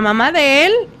la mamá de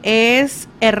él es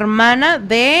hermana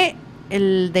de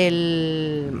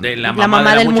la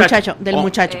mamá del muchacho. Del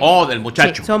muchacho.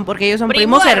 Sí, son, porque ellos son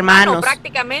primos hermanos.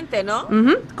 Prácticamente, ¿no?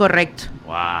 Correcto.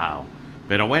 Wow.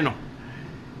 Pero bueno,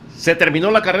 se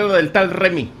terminó la carrera del tal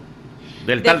Remy.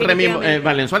 Del tal Remy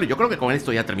Valenzuela. Yo creo que con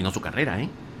esto ya terminó su carrera, ¿eh?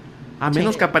 A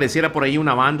menos que apareciera por ahí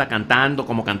una banda cantando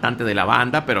como cantante de la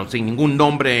banda, pero sin ningún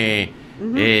nombre.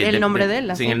 El nombre de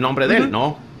él. Sin el nombre de él,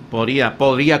 ¿no?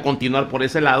 Podría continuar por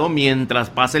ese lado mientras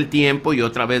pasa el tiempo y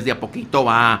otra vez de a poquito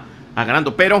va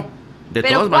ganando. Pero, de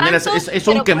todas maneras, es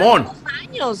un quemón.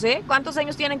 ¿Cuántos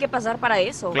años tienen que pasar para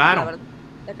eso? Claro.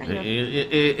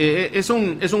 Es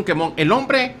un quemón. El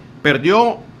hombre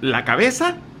perdió la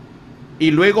cabeza. Y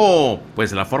luego,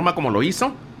 pues la forma como lo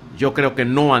hizo, yo creo que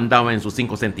no andaba en sus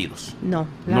 5 sentidos. No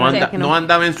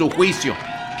andaba en su juicio,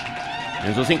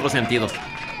 en sus 5 sentidos.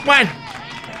 Bueno,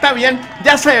 está bien,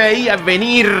 ya se veía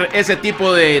venir ese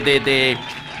tipo de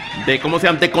 ¿cómo se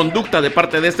llama? De conducta de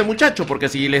parte de este muchacho, porque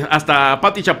si hasta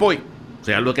Pati Chapoy, o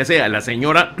sea, lo que sea, la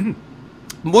señora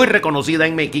muy reconocida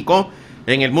en México,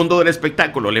 en el mundo del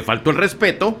espectáculo, le faltó el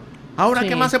respeto. Ahora,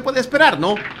 ¿qué más se puede esperar,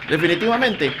 no?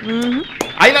 Definitivamente.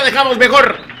 Ahí la dejamos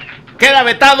mejor. Queda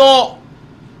vetado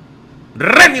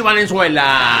Remy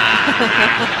Valenzuela.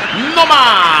 ¡No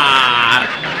más!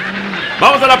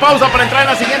 Vamos a la pausa para entrar en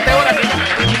la siguiente hora.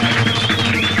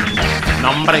 No,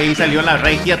 hombre, ahí salió la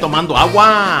regia tomando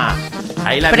agua.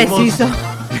 Ahí la Preciso.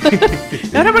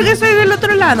 ¿Ahora por qué estoy del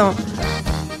otro lado?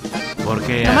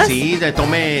 Porque así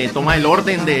toma el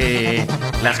orden de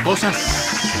las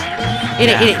cosas.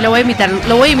 Mire, lo voy a imitar.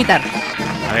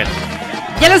 A ver.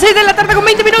 Ya a las 6 de la tarde con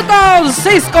 20 minutos,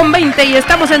 6 con 20, y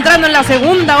estamos entrando en la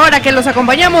segunda hora que los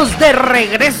acompañamos de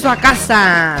regreso a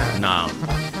casa. No.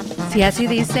 ¿Sí así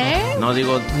dice? No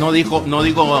digo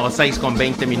 6 con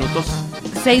 20 minutos.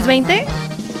 ¿6:20?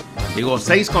 Digo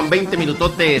 6 con 20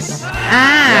 minutotes.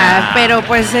 Pero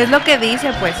pues es lo que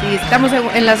dice, pues sí, estamos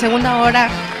en la segunda hora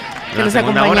que los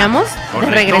acompañamos de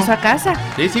regreso a casa.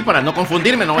 Sí, para no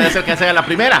confundirme, no voy a hacer que sea la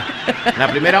primera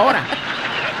hora.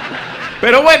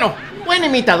 Pero bueno, buena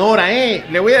imitadora,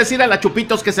 Le voy a decir a la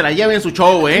Chupitos que se la lleve en su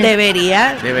show,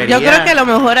 Debería. Yo creo que a lo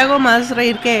mejor hago más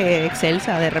reír que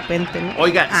Excelsa de repente, ¿no?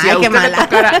 Oiga, si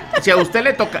a usted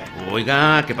le toca.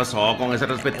 Oiga, ¿qué pasó con ese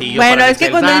respetillo? Bueno, es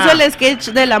que cuando hizo el sketch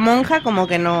de la monja, como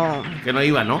que no. Que no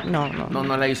iba, ¿no?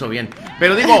 No la hizo bien.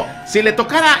 Pero digo, si le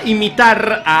tocara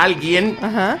imitar a alguien.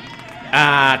 Ajá.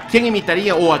 ¿A quién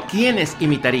imitaría o a quiénes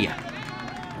imitaría?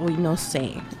 Uy, no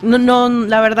sé. No,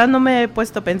 la verdad no me he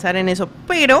puesto a pensar en eso.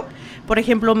 Pero, por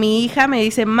ejemplo, mi hija me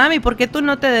dice, mami, ¿por qué tú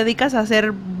no te dedicas a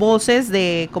hacer voces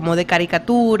como de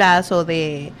caricaturas o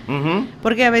de...?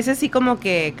 Porque a veces sí como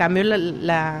que cambio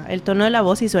el tono de la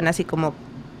voz y suena así como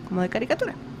de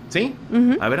caricatura. ¿Sí?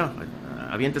 A ver,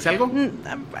 aviéntese algo.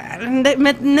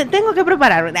 Tengo que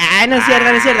preparar. No es cierto.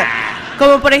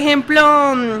 Como por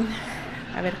ejemplo...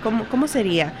 A ver, ¿cómo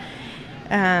sería?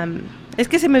 Es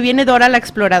que se me viene Dora la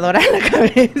Exploradora a la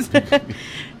cabeza.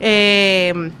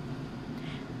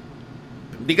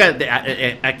 Diga,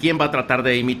 ¿a quién va a tratar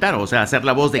de imitar? O sea, ¿hacer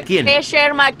la voz de quién?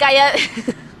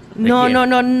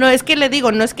 No, es que le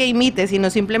digo, no es que imite, sino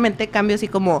simplemente cambio así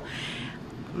como...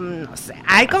 No sé.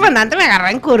 Ay, comandante, me agarra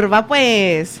en curva,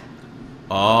 pues...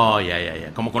 Oh, ya,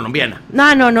 como colombiana.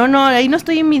 No, ahí no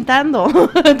estoy imitando.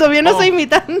 Todavía no estoy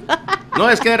imitando. No,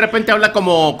 es que de repente habla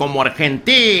como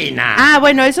argentina.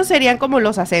 Bueno, esos serían como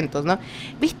los acentos, ¿no?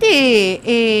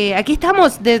 Viste, aquí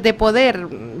estamos desde poder,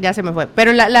 ya se me fue.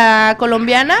 Pero la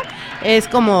colombiana es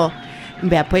como,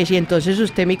 vea pues, y entonces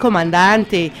usted mi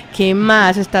comandante, ¿qué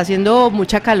más? Está haciendo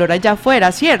mucha calor allá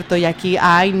afuera, ¿cierto? Y aquí,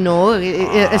 ay no,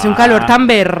 es un calor tan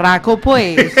berraco,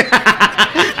 pues.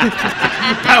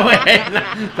 Está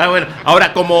buena.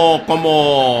 Ahora, como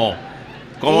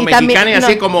mexicana también, y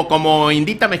así, como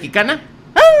indita mexicana.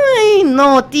 Ay,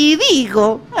 no te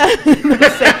digo. No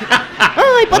sé.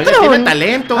 Ay, patrón. Oiga, tiene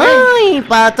talento, Ay,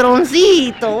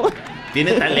 patroncito.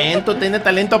 Tiene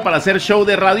talento para hacer show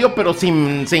de radio, pero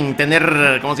sin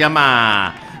tener, ¿cómo se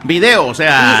llama? Video, o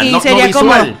sea, y no sería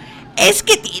visual. Como, es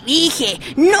que te dije,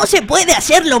 no se puede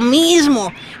hacer lo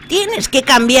mismo, tienes que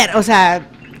cambiar, o sea,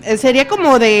 sería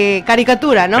como de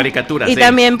caricatura, ¿no? Caricatura, y sí.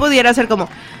 también pudiera ser como,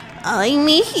 ay,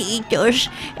 mijitos,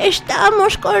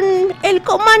 estamos con el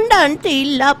comandante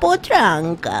y la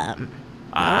potranca.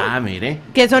 Ah, mire.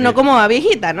 Que sonó como a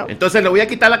viejita, ¿no? Entonces le voy a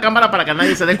quitar la cámara para que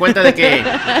nadie se dé cuenta de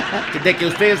que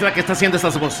usted es la que está haciendo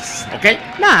esas voces,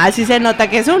 ¿ok? No, así se nota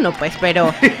que es uno, pues,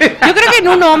 pero yo creo que en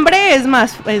un hombre es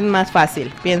más fácil,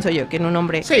 pienso yo, que en un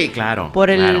hombre. Sí, claro.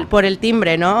 Por claro. el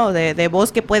timbre, ¿no? De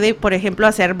voz que puede, por ejemplo,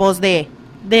 hacer voz de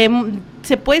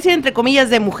se puede decir entre comillas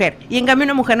de mujer, y en cambio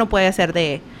una mujer no puede hacer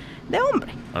de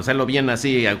hombre. Hacerlo bien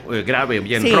así, grave,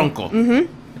 bien Sí. ronco. Uh-huh.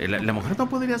 ¿La mujer no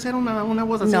podría hacer una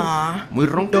voz así? No. ¿Muy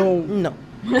ronca? No.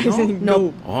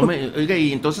 No. Hombre, oiga,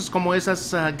 y entonces como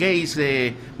esas gays,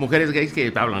 mujeres gays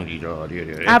que hablan...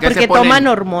 porque toman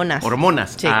hormonas.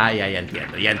 Hormonas. Sí. Ah, ya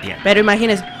entiendo. Pero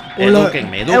imagínese,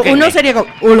 Edúquenme. uno sería como,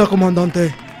 Hola,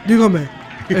 comandante. Dígame.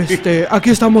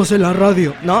 Aquí estamos en la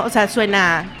radio. ¿no? O sea,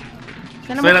 suena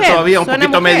mujer, todavía un suena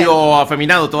poquito mujer. medio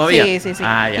afeminado todavía. Sí.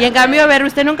 Ah, ya. Y en cambio, a ver,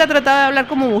 ¿usted nunca ha tratado de hablar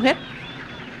como mujer?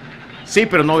 Sí,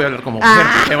 pero no voy a hablar como mujer.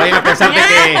 Que vayan a pensar de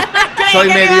que soy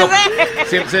medio...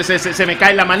 Se me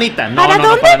cae la manita. No, ¿Para no,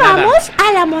 dónde para nada. vamos?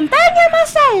 A la montaña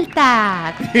más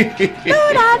alta.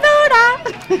 Dora.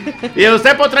 Y a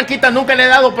usted, potranquita, nunca le he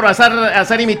dado por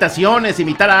hacer imitaciones,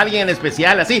 imitar a alguien en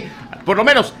especial, así. Por lo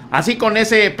menos, así con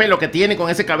ese pelo que tiene, con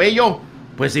ese cabello,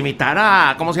 pues imitar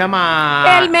a... ¿Cómo se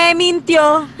llama? Él me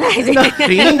mintió.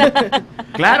 Sí,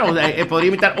 claro, podría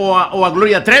imitar o a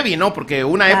Gloria Trevi, ¿no? Porque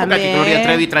una época que También. Gloria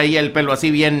Trevi traía el pelo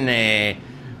así bien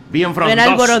frondoso.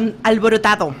 Bien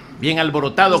alborotado. Bien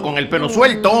alborotado, con el pelo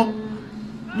suelto.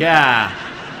 Ya.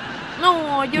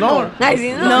 No, yo No. no. Ay,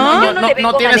 sí, No, yo le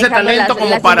vengo no tiene ese manejando talento como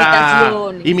las para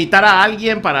imitaciones. imitar a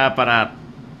alguien, para,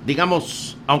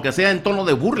 digamos, aunque sea en tono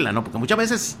de burla, ¿no? Porque muchas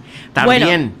veces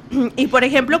también... Bueno, y por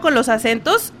ejemplo con los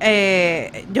acentos,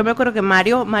 yo me acuerdo que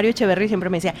Mario Echeverry siempre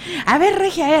me decía, a ver,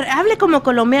 Regia, hable como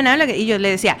colombiana, y yo le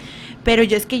decía, pero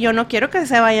es que yo no quiero que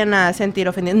se vayan a sentir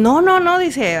ofendidos. No,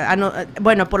 dice,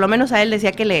 bueno, por lo menos a él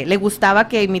decía que le gustaba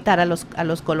que imitara a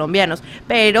los colombianos,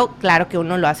 pero claro que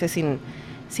uno lo hace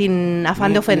sin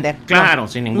afán de ofender. Claro, ¿no?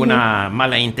 sin ninguna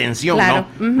mala intención, Claro,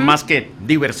 ¿no? Más que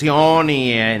diversión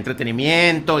y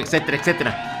entretenimiento, etcétera,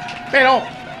 etcétera. Pero,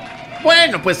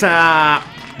 bueno, pues ya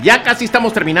casi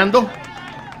estamos terminando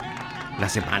la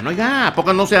semana. Oiga, ¿a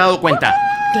poco no se ha dado cuenta?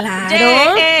 Claro.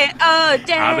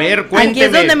 A ver, cuénteme. Aquí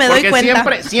es donde me doy porque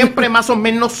cuenta. siempre más o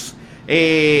menos,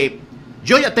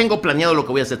 yo ya tengo planeado lo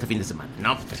que voy a hacer este fin de semana,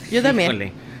 ¿no? Yo también.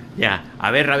 Híjole, ya,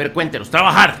 a ver, cuéntenos,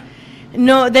 trabajar.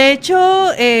 No, de hecho,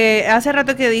 hace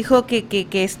rato que dijo que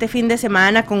este fin de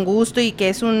semana con gusto y que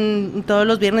es todos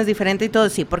los viernes diferente y todo,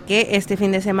 sí, porque este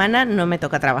fin de semana no me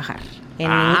toca trabajar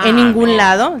en ningún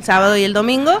lado, el sábado y el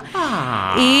domingo.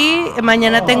 Y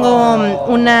mañana tengo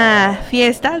una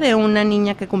fiesta de una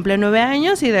niña que cumple 9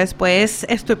 años y después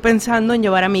estoy pensando en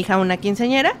llevar a mi hija a una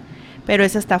quinceañera, pero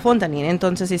esa está Fontaine,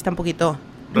 entonces sí está un poquito...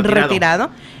 Retirado,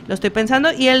 lo estoy pensando.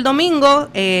 Y el domingo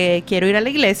quiero ir a la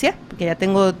iglesia, porque ya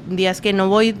tengo días que no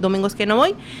voy, domingos que no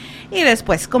voy. Y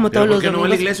después, como todos los domingos. ¿Por qué no va a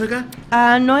la iglesia,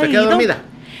 oiga? No he ¿Te queda ido. dormida?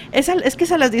 Es que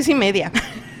es a las 10:30.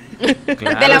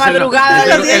 Claro, de la madrugada.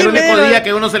 Es el único día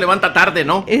que uno se levanta tarde,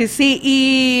 ¿no? Sí,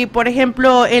 y por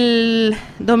ejemplo, el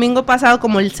domingo pasado,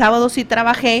 como el sábado sí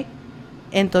trabajé,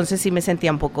 entonces sí me sentía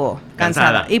un poco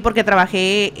cansada. Y porque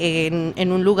trabajé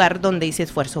en un lugar donde hice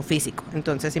esfuerzo físico,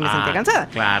 entonces sí me sentía cansada.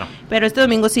 Claro. Pero este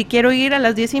domingo sí quiero ir a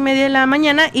las 10:30 de la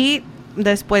mañana y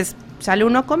después sale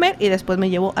uno a comer y después me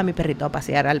llevo a mi perrito a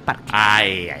pasear al parque.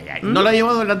 Ay. ¿No la ha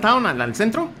llevado al downtown, al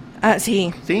centro?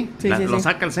 Sí. ¿Sí? ¿Lo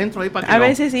saca al centro ahí para que A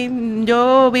veces sí.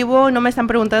 Yo vivo, no me están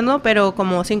preguntando, pero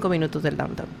como 5 minutos del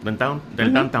downtown.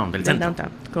 Del downtown, del centro. Downtown,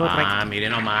 correcto. Mire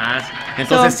nomás.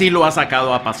 Entonces sí lo ha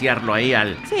sacado a pasearlo ahí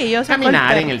Sí, yo saco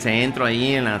caminar el en el centro,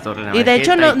 ahí en la torre. Y de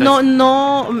hecho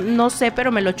no sé,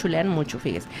 pero me lo chulean mucho,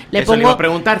 fíjese. Le iba a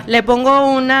preguntar. Le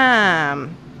pongo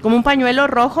como un pañuelo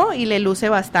rojo y le luce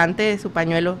bastante su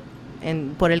pañuelo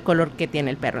por el color que tiene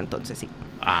el perro, entonces sí.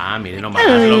 Mire nomás,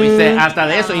 lo viste hasta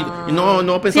de eso y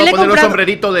no pensó Sí, poner los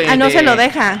sombreritos de... no se lo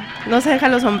deja, no se deja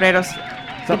los sombreros,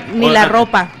 ni la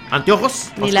ropa.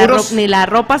 ¿Anteojos Ni la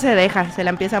ropa se deja, se la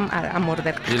empieza a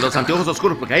morder. Y los anteojos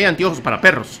oscuros, porque hay anteojos para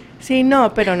perros. Sí,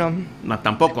 no, pero no. No,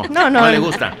 tampoco. No le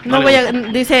gusta. No voy a,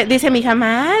 dice mi hija,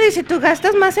 dice, tú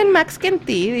gastas más en Max que en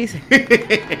ti, dice.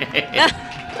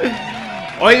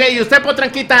 Oiga, y usted,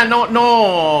 potranquita,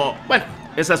 bueno,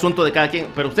 es asunto de cada quien,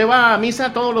 pero usted va a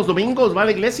misa todos los domingos, va a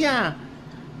la iglesia.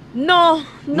 No,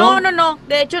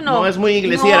 de hecho no. No es muy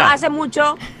iglesiera. No, hace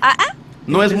mucho.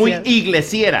 No es muy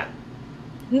iglesiera.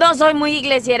 No soy muy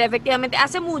iglesiera, efectivamente.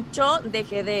 Hace mucho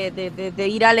dejé de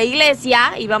ir a la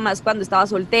iglesia, iba más cuando estaba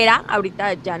soltera,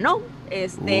 ahorita ya no. ¿Qué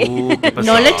pasó?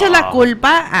 No le eches la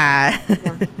culpa a...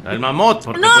 al mamot.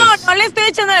 No, pues... no le estoy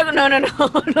echando la culpa.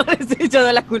 No le estoy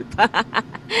echando la culpa.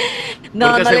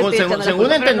 No, porque según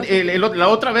la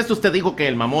otra vez usted dijo que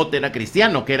el mamot era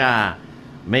cristiano, que era...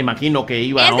 Me imagino que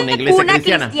iba a una iglesia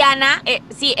cristiana.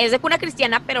 Sí, es de cuna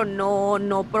cristiana, pero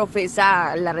no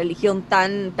profesa la religión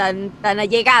tan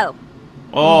allegado.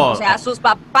 O sea, sus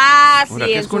papás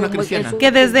y es cuna cristiana.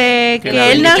 Que desde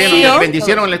que él nació... Le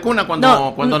bendicieron la cuna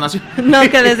cuando nació. No,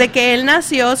 que desde que él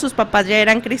nació, sus papás ya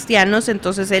eran cristianos,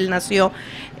 entonces él nació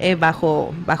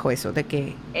bajo eso, de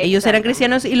que ellos eran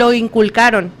cristianos y lo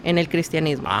inculcaron en el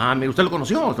cristianismo. Ah, ¿usted lo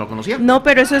conoció? ¿Lo conocía? No,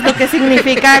 pero eso es lo que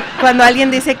significa cuando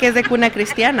alguien dice que es de cuna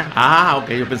cristiana. Ah,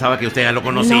 ok, yo pensaba que usted ya lo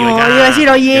conocía. No, yo iba a decir,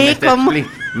 oye, ¿cómo?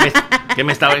 Que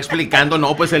me estaba explicando,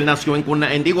 no, pues él nació en cuna,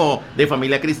 de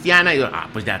familia cristiana, y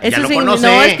pues ya lo conoce.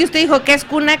 No, es que usted dijo que es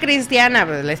cuna cristiana,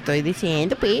 pues le estoy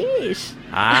diciendo, pues.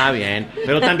 Ah, bien,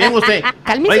 pero también usted,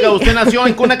 Cálmese. Oiga, ¿usted nació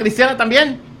en cuna cristiana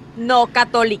también? No,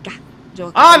 católica.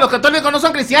 Los católicos no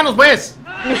son cristianos, pues.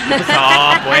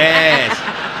 No, pues.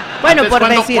 Bueno,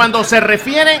 entonces, cuando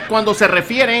se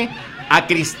refiere a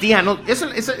cristianos, eso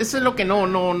es lo que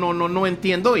no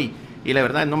entiendo y la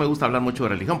verdad no me gusta hablar mucho de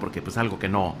religión porque pues algo que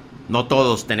no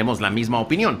todos tenemos la misma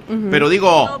opinión. Pero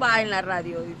digo, no va en la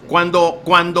radio, dice.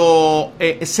 Cuando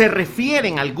se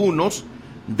refieren algunos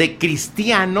de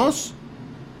cristianos,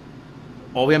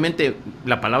 obviamente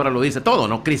la palabra lo dice todo,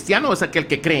 ¿no? Cristiano es aquel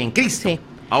que cree en Cristo. Sí.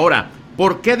 Ahora,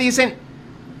 ¿por qué dicen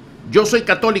yo soy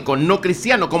católico, no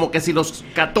cristiano? Como que si los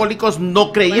católicos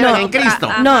no creyeran en Cristo.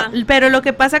 No, pero lo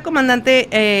que pasa, comandante,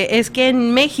 es que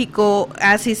en México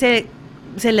así se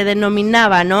le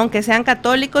denominaba, ¿no? Aunque sean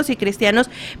católicos y cristianos,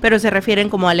 pero se refieren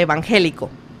como al evangélico,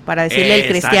 para decirle el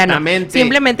cristiano.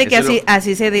 Simplemente que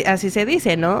así se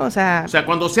dice, ¿no? O sea,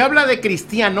 cuando se habla de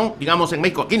cristiano, digamos en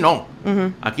México, aquí no.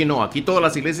 Aquí todas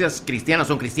las iglesias cristianas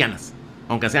son cristianas,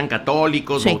 aunque sean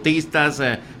católicos, bautistas,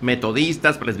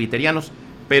 metodistas, presbiterianos.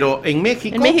 Pero en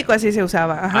México así se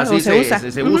usaba. Así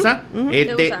se usa.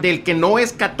 Del que no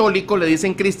es católico le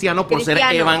dicen cristiano por ser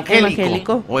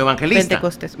evangélico o evangelista.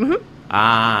 Pentecostés.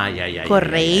 Ya.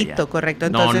 Correcto.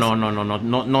 Entonces,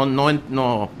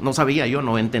 no sabía yo,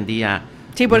 no entendía.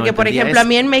 Sí, porque por ejemplo a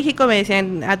mí en México me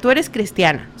decían, tú eres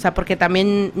cristiana, o sea, porque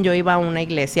también yo iba a una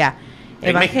iglesia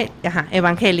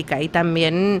evangélica y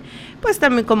también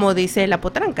como dice la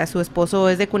potranca, su esposo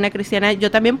es de cuna cristiana, yo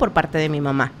también por parte de mi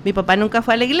mamá. Mi papá nunca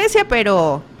fue a la iglesia,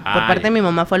 pero por parte de mi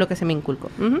mamá fue lo que se me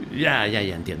inculcó. Ya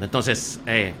entiendo. Entonces,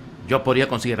 yo podría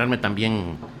considerarme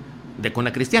también de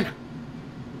cuna cristiana.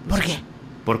 ¿Por qué?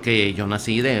 Porque yo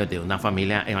nací de una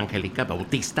familia evangélica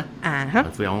bautista. Ajá.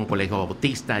 Fui a un colegio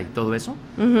bautista y todo eso.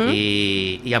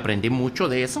 Y aprendí mucho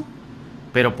de eso.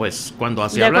 Pero pues cuando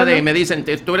se habla me dicen,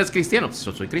 ¿tú eres cristiano? Pues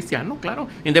yo soy cristiano, claro.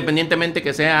 Independientemente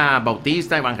que sea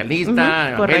bautista,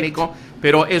 evangelista, evangélico. Correcto.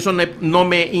 Pero eso no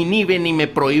me inhibe ni me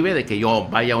prohíbe de que yo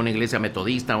vaya a una iglesia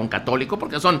metodista o un católico,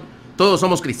 porque todos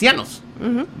somos cristianos,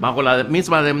 bajo la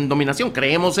misma denominación.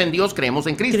 Creemos en Dios, creemos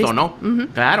en Cristo, ¿no?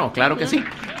 Claro que sí.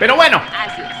 Pero bueno,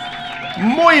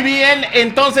 muy bien.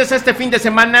 Entonces este fin de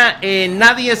semana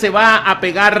nadie se va a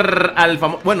pegar al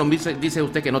famoso... Bueno, dice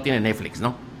usted que no tiene Netflix,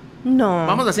 ¿no? No.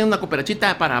 Vamos a hacer una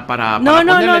cooperachita para no es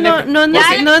una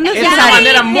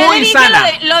manera muy sana.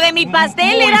 Lo de mi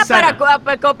pastel muy era sana.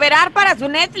 Para cooperar para su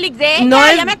Netflix de ella, no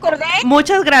ya me acordé.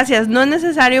 Muchas gracias, no es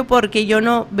necesario porque yo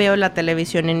no veo la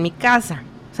televisión en mi casa.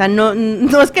 O sea, no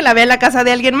es que la vea en la casa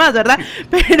de alguien más, ¿verdad?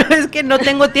 Pero es que no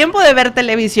tengo tiempo de ver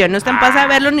televisión. No está en pasa a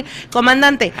verlo ni...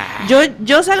 Comandante,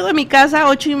 yo salgo de mi casa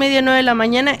 8:30, 9 de la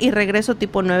mañana y regreso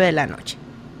tipo 9 de la noche.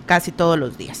 Casi todos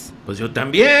los días. Pues yo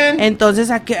también. Entonces,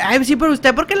 sí, pero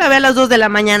usted, ¿por qué la ve a las 2 de la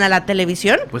mañana la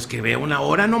televisión? Pues que vea una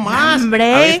hora nomás.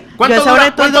 Hombre, ¿cuánto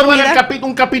dura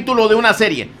un capítulo de una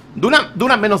serie?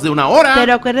 Dura menos de una hora.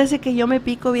 Pero acuérdese que yo me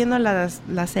pico viendo las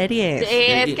series. Sí,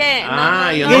 es que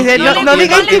no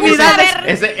diga intimidades.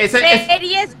 Ese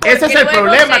es el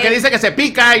problema, que dice que se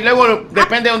pica y luego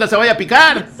depende de dónde se vaya a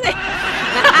picar. Sí.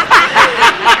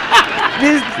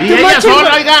 Y ella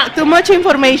sola, oiga. Too much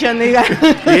information, diga.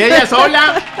 Y ella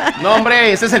sola. No,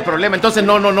 hombre, ese es el problema. Entonces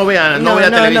no vea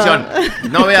televisión.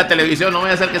 No vea televisión, no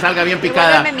voy a hacer que salga bien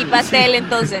picada. Dame mi pastel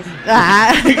entonces.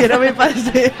 Quiero mi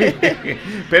pastel.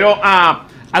 Pero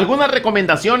 ¿alguna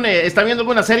recomendación? ¿Está viendo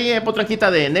alguna serie, potranquita,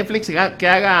 de Netflix que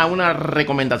haga una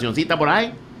recomendacioncita por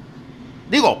ahí?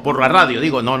 Digo, por la radio,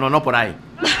 no por ahí.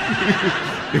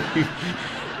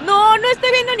 No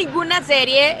estoy viendo ninguna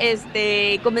serie.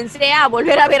 Comencé a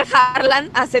volver a ver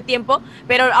Harlan hace tiempo,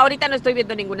 pero ahorita no estoy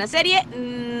viendo ninguna serie.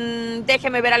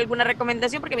 déjeme ver alguna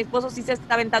recomendación, porque mi esposo sí se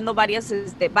está aventando varias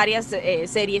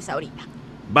series ahorita.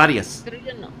 Varias. Pero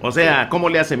yo no. O sea, ¿cómo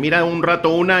le hace? Mira un rato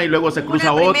una y luego se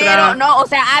cruza primero, otra. No, o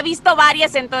sea, ha visto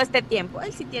varias en todo este tiempo.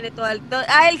 Él sí tiene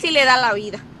a él sí le da la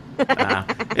vida.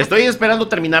 Estoy esperando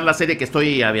terminar la serie que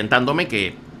estoy avientándome,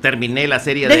 que terminé la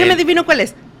serie Déjeme adivinar cuál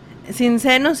es. Sin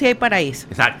senos y hay paraíso.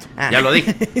 Exacto, ya lo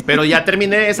dije. Pero ya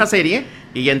terminé esa serie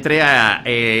y entré a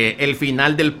el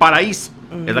final del paraíso.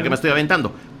 Es la que me estoy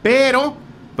aventando. Pero,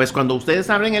 pues cuando ustedes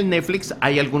abren el Netflix,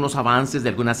 hay algunos avances de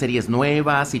algunas series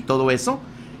nuevas y todo eso.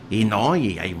 Y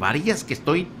hay varias que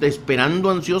estoy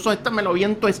esperando ansioso. Esta me lo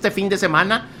aviento este fin de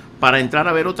semana para entrar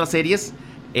a ver otras series.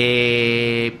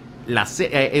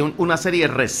 Una serie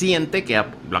reciente que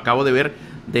lo acabo de ver,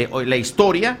 de la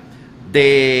historia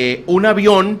de un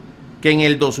avión que en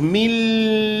el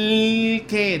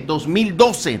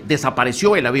 2012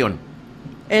 desapareció el avión.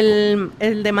 El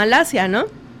de Malasia, ¿no?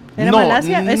 ¿Era no,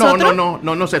 Malasia? ¿Es no, otro?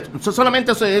 no sé.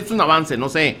 Solamente es un avance, no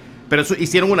sé. Pero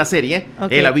hicieron una serie.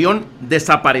 Okay. El avión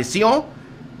desapareció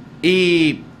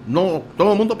y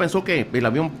todo el mundo pensó que el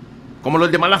avión, como el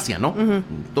de Malasia, ¿no? Uh-huh.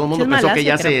 Todo el mundo pensó Malasia, que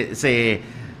ya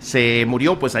se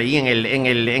murió pues ahí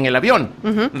en el avión.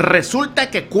 Uh-huh. Resulta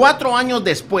que 4 años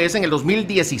después, en el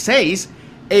 2016,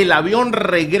 el avión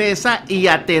regresa y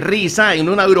aterriza en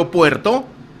un aeropuerto.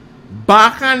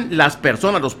 Bajan las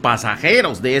personas, los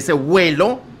pasajeros de ese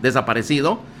vuelo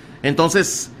desaparecido.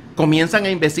 Entonces comienzan a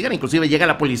investigar, inclusive llega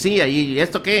la policía. ¿Y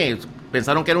esto qué?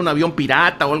 Pensaron que era un avión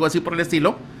pirata o algo así por el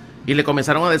estilo. Y le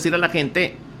comenzaron a decir a la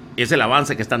gente, es el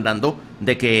avance que están dando,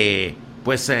 de que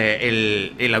pues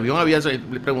el avión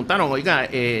le preguntaron, oiga,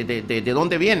 ¿de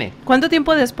dónde viene? ¿Cuánto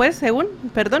tiempo después, según?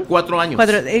 Perdón. 4 años.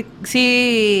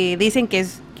 Sí, dicen que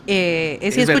sí he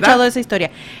escuchado verdad? Esa historia.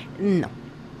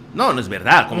 No es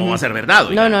verdad. ¿Cómo va a ser verdad?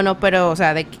 Oiga? No, pero, o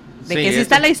sea, de que sí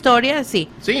está la historia, sí.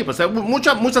 Sí, pues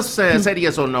muchas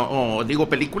series o digo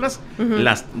películas, uh-huh,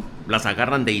 las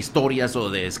agarran de historias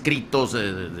o de escritos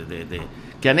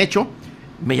que han hecho.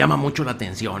 Me llama mucho la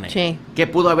atención. Sí. ¿Qué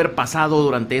pudo haber pasado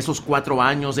durante esos 4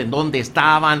 años? ¿En dónde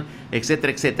estaban?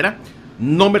 Etcétera, etcétera.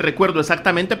 No me recuerdo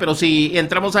exactamente, pero si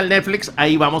entramos al Netflix,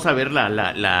 ahí vamos a ver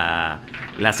la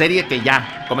serie que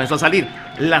ya comenzó a salir.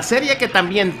 La serie que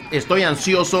también estoy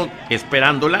ansioso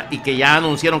esperándola y que ya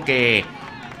anunciaron que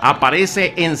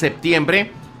aparece en septiembre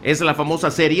es la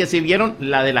famosa serie, ¿sí vieron?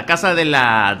 La de la Casa de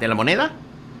la Moneda.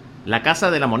 La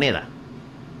Casa de la Moneda.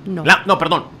 No.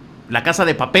 Perdón. La Casa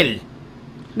de Papel.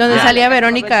 ¿Dónde salía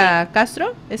Verónica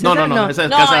Castro? ¿Es no, esa es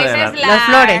Casa de las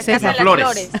Flores. Las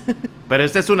Flores. Pero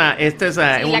esta es una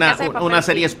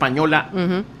serie española,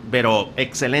 uh-huh, pero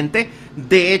excelente.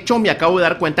 De hecho, me acabo de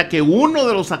dar cuenta que uno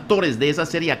de los actores de esa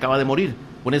serie acaba de morir.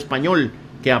 Un español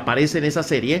que aparece en esa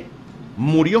serie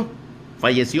murió,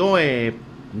 falleció.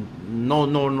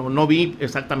 No vi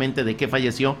exactamente de qué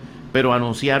falleció, pero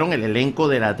anunciaron el elenco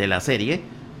de la serie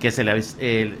que se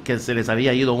les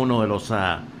había ido uno de los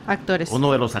actores.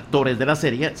 Uno de los actores de la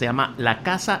serie. Se llama La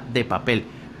Casa de Papel.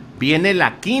 Viene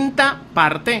la 5ª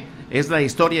parte. Es la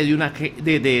historia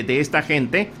de esta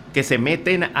gente que se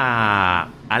meten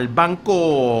al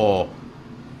banco,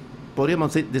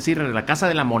 podríamos decir, la Casa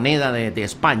de la Moneda de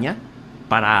España,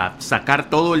 para sacar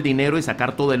todo el dinero y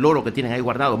sacar todo el oro que tienen ahí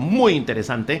guardado. Muy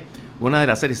interesante. Una de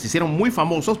las series se hicieron muy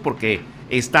famosos porque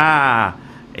está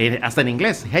hasta en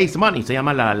inglés. Haze Money se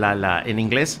llama en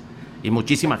inglés. Y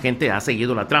muchísima gente ha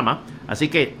seguido la trama. Así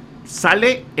que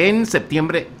sale en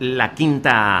septiembre la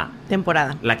 5ª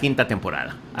temporada.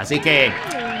 Así que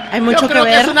hay mucho yo creo que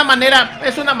ver. Que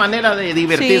es una manera de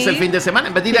divertirse, sí, el fin de semana,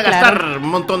 en vez de ir a gastar un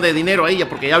montón de dinero ahí,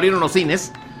 porque ya abrieron los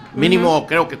cines. Mínimo, uh-huh,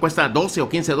 creo que cuesta $12 o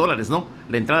 $15, ¿no?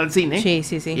 La entrada al cine. Sí.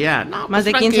 Yeah, más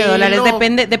de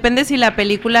 $15. Depende si la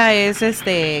película es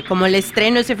como el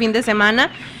estreno ese fin de semana.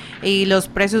 Y los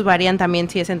precios varían también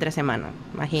si es entre semana,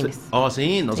 imagínese.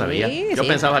 Sí, no sabía. Yo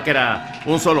pensaba que era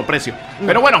un solo precio.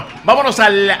 Pero bueno, vámonos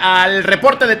al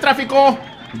reporte de tráfico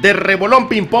de Revolón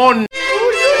Pimpón.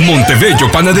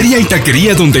 Montebello, panadería y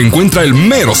taquería donde encuentra el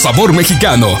mero sabor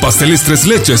mexicano. Pasteles 3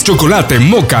 leches, chocolate,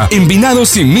 moca,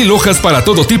 envinados y 1000 hojas para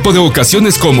todo tipo de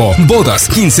ocasiones como bodas,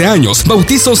 15 años,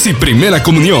 bautizos y primera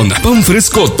comunión. Pan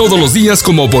fresco todos los días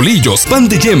como bolillos, pan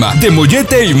de yema, de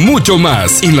mollete y mucho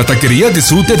más. En la taquería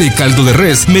disfrute de caldo de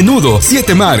res, menudo,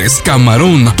 7 mares,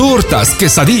 camarón, tortas,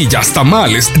 quesadillas,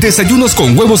 tamales, desayunos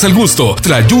con huevos al gusto,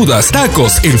 trayudas,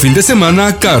 tacos, el fin de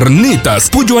semana, carnitas,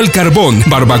 pollo al carbón,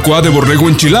 barbacoa de borrego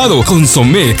enchilado enchilado,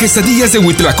 consomé, quesadillas de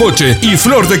huitlacoche y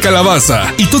flor de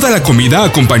calabaza. Y toda la comida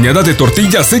acompañada de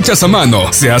tortillas hechas a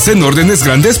mano. Se hacen órdenes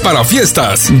grandes para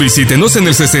fiestas. Visítenos en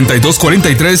el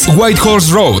 6243 White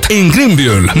Horse Road, en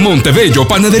Greenville, Montebello,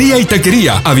 Panadería y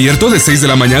Taquería. Abierto de 6 de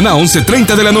la mañana a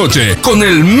 11:30 de la noche. Con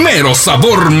el mero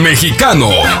sabor mexicano.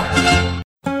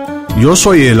 Yo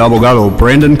soy el abogado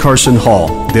Brandon Carson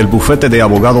Hall, del bufete de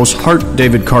abogados Hart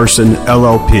David Carson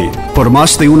LLP. Por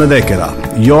más de una década,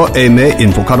 yo me he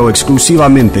enfocado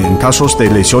exclusivamente en casos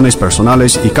de lesiones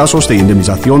personales y casos de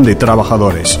indemnización de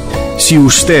trabajadores. Si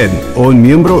usted o un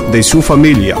miembro de su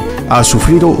familia ha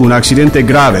sufrido un accidente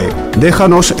grave,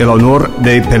 déjanos el honor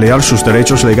de pelear sus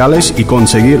derechos legales y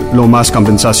conseguir lo más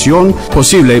compensación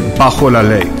posible bajo la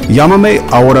ley. Llámame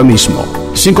ahora mismo.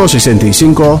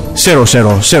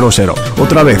 565-0000.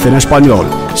 Otra vez en español,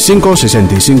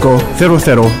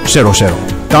 565-0000.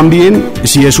 También,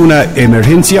 si es una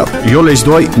emergencia, yo les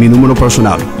doy mi número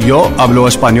personal. Yo hablo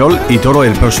español y todo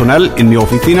el personal en mi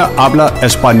oficina habla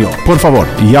español. Por favor,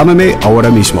 llámeme ahora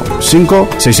mismo.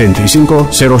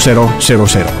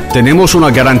 565-0000. Tenemos una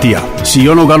garantía. Si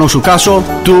yo no gano su caso,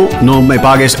 tú no me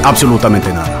pagues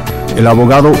absolutamente nada. El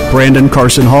abogado Brandon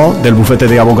Carson Hall, del bufete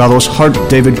de abogados Hart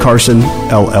David Carson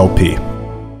LLP.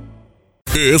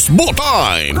 Es Bo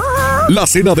Time. La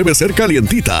cena debe ser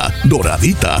calientita,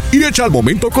 doradita y hecha al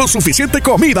momento con suficiente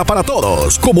comida para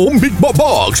todos, como un Big Bob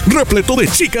Box repleto de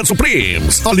Chicken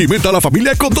Supremes. Alimenta a la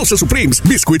familia con 12 Supremes,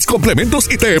 biscuits, complementos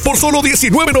y té por solo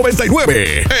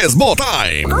 $19.99. Es Bo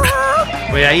Time.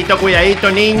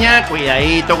 Cuidadito, niña,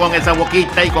 cuidadito con esa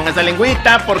boquita y con esa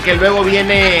lengüita, porque luego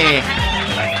viene...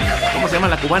 ¿Cómo se llama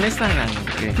la cubana esta?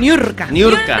 Niurka,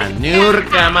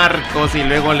 Marcos, y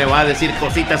luego le va a decir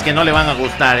cositas que no le van a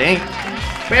gustar, ¿eh?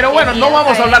 Pero bueno, no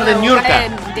vamos a hablar de Niurka.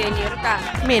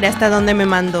 Mira hasta dónde me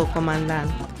mandó,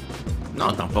 comandante.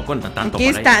 No, tampoco tanto. Aquí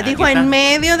está, ahí. Dijo en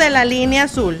medio de la línea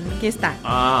azul. Aquí está.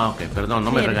 Ah, ok, perdón,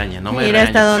 no me regañe, Mira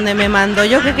hasta dónde me mandó.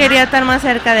 Yo que quería estar más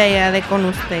cerca de allá, de con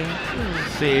usted.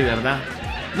 Sí, ¿verdad?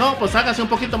 No, pues hágase un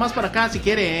poquito más para acá si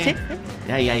quiere, ¿eh? Sí.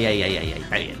 Ay,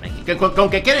 está bien. Con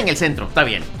que quede en el centro, está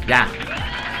bien, ya.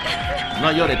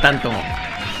 No llore tanto.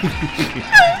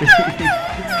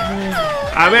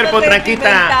 A ver,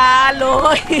 potranquita.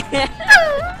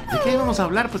 ¿De qué vamos a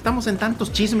hablar? Pues estamos en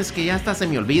tantos chismes que ya hasta se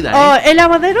me olvida, ¿eh? Oh, el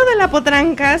lavadero de la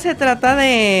potranca se trata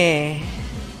de...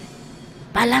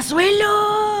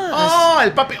 ¡Palazuelos! ¡Oh,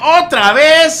 el papi! ¡Otra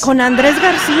vez! Con Andrés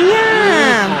García.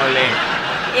 ¡Híjole!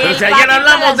 Pero si ayer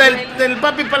hablamos del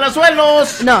papi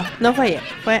Palazuelos. No fue ayer,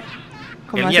 fue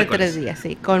como hace 3 días,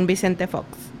 sí, con Vicente Fox.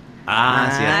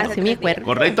 Cierto. Sí, me acuerdo.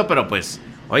 Correcto, pero pues,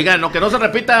 oiga, no, que no se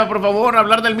repita, por favor,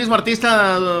 hablar del mismo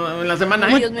artista en la semana.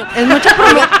 Es mucha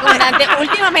promoción.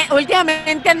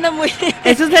 Últimamente ando muy...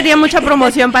 Eso sería mucha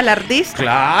promoción para el artista.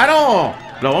 ¡Claro!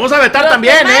 Lo vamos a vetar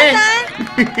también, ¿eh?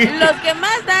 Los que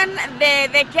más dan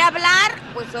de qué hablar,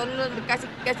 pues son casi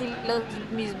los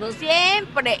mismos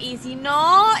siempre. Y si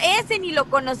no, ese ni lo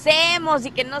conocemos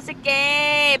y que no sé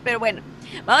qué. Pero bueno,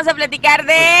 vamos a platicar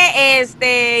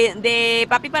de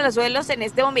Papi Palazuelos en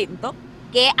este momento,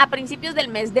 que a principios del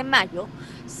mes de mayo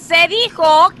se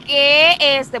dijo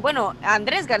que,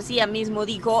 Andrés García mismo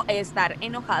dijo estar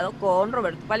enojado con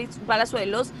Roberto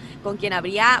Palazuelos, con quien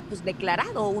habría, pues,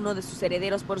 declarado uno de sus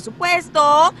herederos, por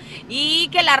supuesto, y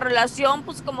que la relación,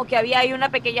 pues, como que había ahí una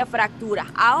pequeña fractura.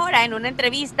 Ahora, en una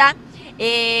entrevista,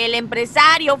 el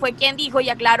empresario fue quien dijo y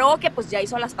aclaró que, pues, ya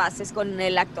hizo las paces con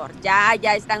el actor. Ya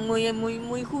están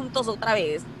muy juntos otra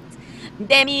vez.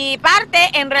 De mi parte,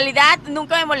 en realidad,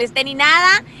 nunca me molesté ni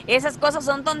nada. Esas cosas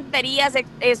son tonterías.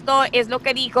 Esto es lo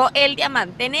que dijo el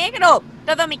Diamante Negro.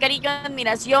 Todo mi cariño y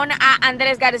admiración a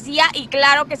Andrés García, y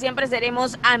claro que siempre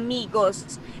seremos amigos.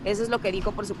 Eso es lo que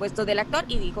dijo, por supuesto, del actor,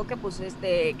 y dijo que pues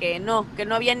que no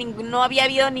había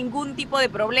habido ningún tipo de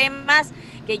problemas,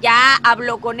 que ya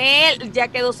habló con él, ya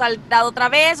quedó saldado otra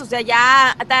vez, o sea,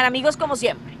 ya tan amigos como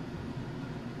siempre.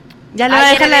 ¿Ya le va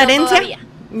a dejar la herencia? Todavía.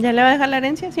 ¿Ya le va a dejar la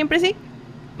herencia? ¿Siempre sí?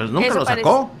 Pues nunca lo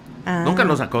sacó. Nunca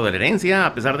lo sacó de la herencia,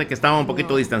 a pesar de que estaban un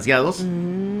poquito distanciados.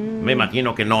 Me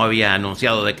imagino que no había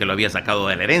anunciado de que lo había sacado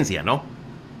de la herencia, ¿no?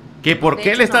 Que por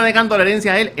qué le está dejando la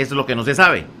herencia a él, eso es lo que no se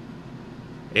sabe.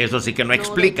 Eso sí que no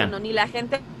explican. No, ni la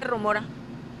gente rumora.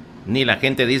 Ni la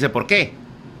gente dice por qué.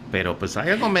 Pero pues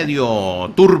hay algo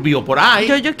medio turbio por ahí.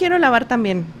 Yo quiero lavar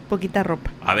también poquita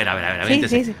ropa. A ver,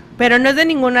 sí. Pero no es de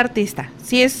ningún artista.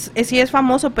 Sí es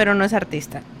famoso, pero no es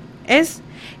artista. Es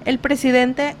el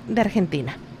presidente de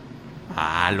Argentina.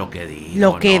 Lo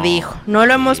que dijo. No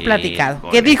lo hemos platicado.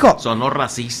 ¿Qué dijo? Sonó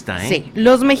racista, ¿eh? Sí.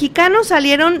 Los mexicanos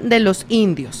salieron de los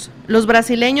indios. Los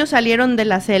brasileños salieron de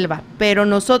la selva. Pero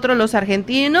nosotros, los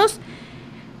argentinos,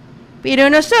 Pero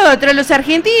nosotros, los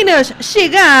argentinos,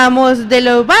 llegamos de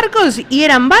los barcos y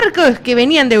eran barcos que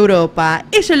venían de Europa.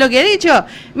 Eso es lo que ha dicho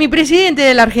mi presidente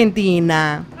de la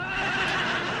Argentina.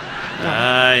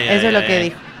 Eso es lo que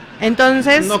dijo.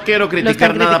 Entonces, no quiero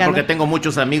criticar nada porque tengo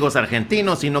muchos amigos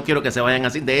argentinos y no quiero que se vayan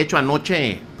así. De hecho,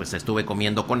 anoche pues estuve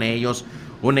comiendo con ellos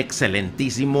un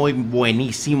excelentísimo y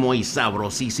buenísimo y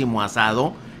sabrosísimo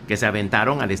asado que se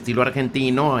aventaron al estilo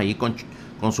argentino, ahí con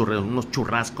unos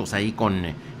churrascos ahí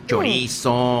con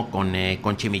chorizo,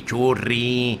 con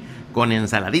chimichurri, con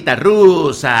ensaladita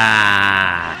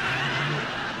rusa.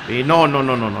 Y no,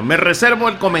 me reservo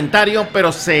el comentario,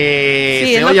 pero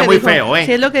se oye muy feo, ¿eh?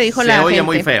 Sí, es lo que dijo la gente. Se oye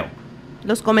muy feo.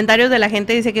 Los comentarios de la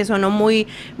gente dice que sonó muy,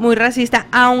 muy racista,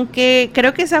 aunque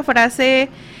creo que esa frase...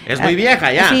 Es muy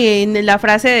vieja ya. Sí, la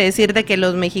frase de decir de que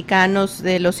los mexicanos,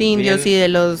 de los indios y de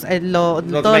los todo lo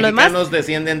demás... Los mexicanos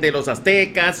descienden de los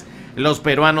aztecas, los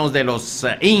peruanos de los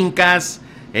incas...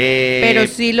 pero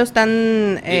sí lo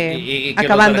están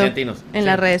acabando en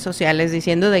las redes sociales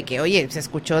diciendo de que, oye, se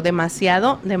escuchó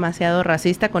demasiado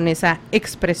racista con esa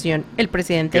expresión el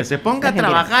presidente. Que se ponga a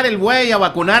trabajar el güey, a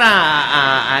vacunar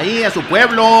ahí a su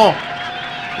pueblo.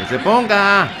 Que se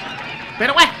ponga.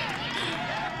 Pero bueno,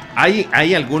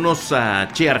 hay algunos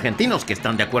argentinos que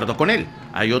están de acuerdo con él.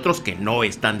 Hay otros que no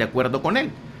están de acuerdo con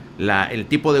él. El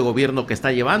tipo de gobierno que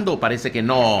está llevando parece que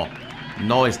no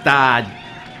está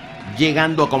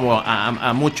llegando como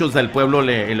a muchos del pueblo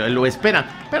lo esperan.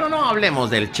 Pero no hablemos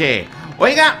del Che.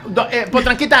 Oiga,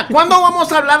 Potranquita, ¿cuándo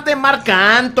vamos a hablar de Marc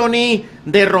Anthony,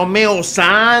 de Romeo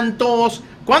Santos?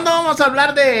 ¿Cuándo vamos a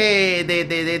hablar de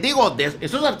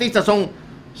esos artistas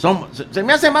se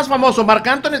me hace más famoso Marc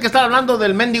Anthony que estar hablando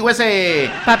del mendigo ese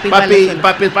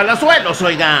Papi Palazuelos,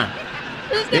 oiga.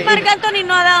 Es que Marc Anthony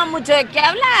no ha dado mucho de qué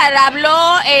hablar.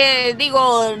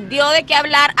 Dio de qué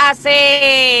hablar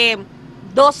hace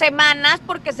 2 semanas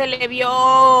porque se le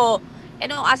vio,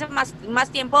 hace más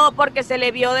tiempo porque se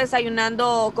le vio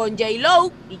desayunando con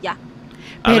J-Lo y ya.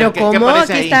 Pero ¿cómo?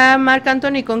 Aquí está Marc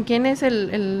Anthony, ¿con quién es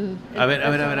el? A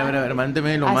ver,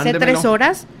 mándemelo. ¿Hace 3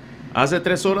 horas? Hace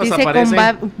 3 horas dice aparece.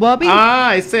 Con Bobby.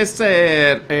 Este es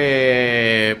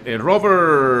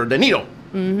Robert De Niro.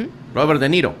 Robert De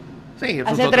Niro. Sí,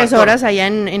 hace 3 horas allá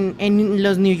en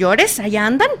los New Yorkers, allá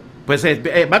andan. Pues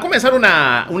va a comenzar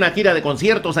una gira de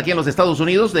conciertos aquí en los Estados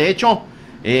Unidos. De hecho,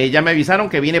 ya me avisaron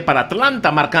que viene para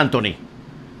Atlanta Marc Anthony.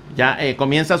 Ya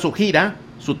comienza su gira,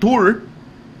 su tour.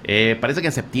 Parece que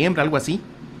en septiembre, algo así.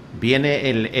 Viene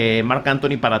el Marc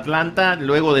Anthony para Atlanta.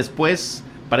 Luego después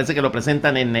parece que lo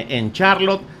presentan en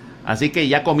Charlotte. Así que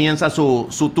ya comienza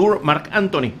su tour Marc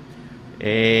Anthony.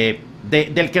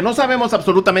 Del que no sabemos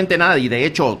absolutamente nada. Y de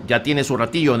hecho ya tiene su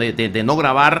ratillo de no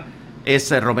grabar.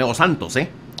 Es Romeo Santos,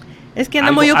 Es que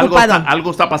anda muy ocupado.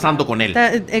 Algo está pasando con él.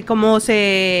 Como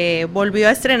se volvió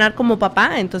a estrenar como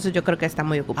papá, entonces yo creo que está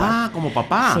muy ocupado. Ah, como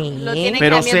papá. Sí.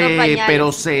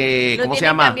 ¿Cómo se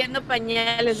llama? Cambiando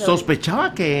pañales.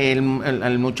 Sospechaba que el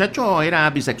muchacho era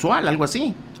bisexual, algo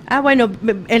así. Bueno,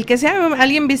 el que sea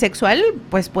alguien bisexual,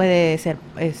 pues puede ser,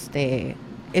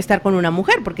 estar con una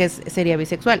mujer, porque sería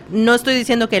bisexual. No estoy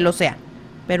diciendo que lo sea,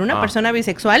 pero una persona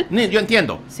bisexual. Yo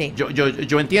entiendo. Sí.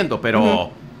 Yo entiendo,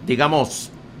 pero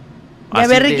digamos. Ya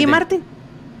ve Ricky Martin.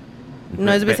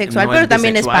 No es bisexual, pero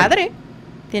también es padre.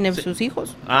 Tiene sus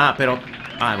hijos. Bueno.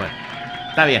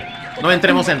 Está bien. No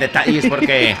entremos en detalles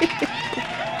porque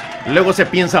luego se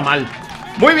piensa mal.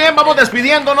 Muy bien, vamos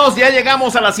despidiéndonos. Ya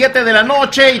llegamos a las 7 de la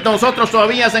noche y nosotros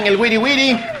todavía en el Wiri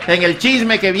Wiri, en el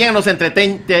chisme que bien nos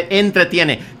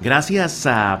entretiene. Gracias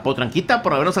a Potranquita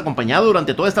por habernos acompañado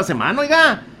durante toda esta semana,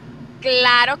 oiga.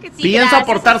 Claro que sí. ¿Piensa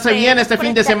portarse bien este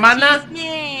fin de semana?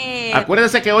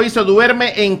 Acuérdese que hoy se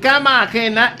duerme en cama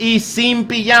ajena y sin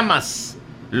pijamas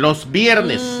los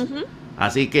viernes.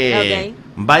 Así que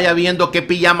vaya viendo qué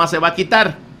pijama se va a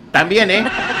quitar. También,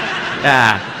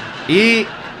 y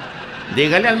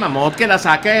dígale al mamot que la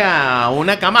saque a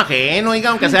una cama ajena,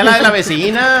 oiga, aunque sea la de la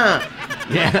vecina.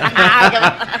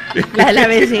 La de la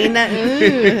vecina.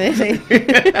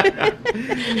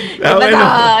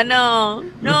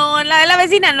 No, la de la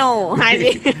vecina no.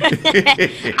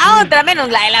 A otra menos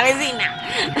la de la vecina.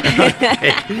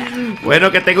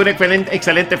 Bueno, que tenga un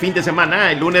excelente fin de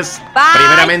semana. El lunes,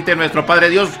 primeramente, nuestro Padre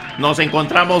Dios, nos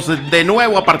encontramos de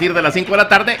nuevo a partir de las 5 de la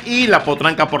tarde y la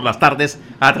potranca por las tardes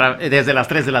desde las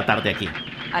 3 de la tarde aquí.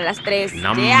 A las 3.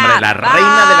 No, hombre, la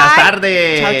reina de las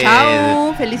tardes.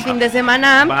 Chao. Feliz fin de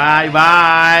semana.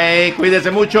 Bye.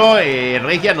 Cuídese mucho.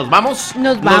 Regia, nos vamos.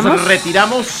 Nos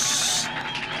retiramos.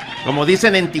 Como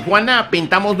dicen en Tijuana,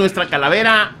 pintamos nuestra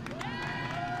calavera.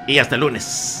 Y hasta el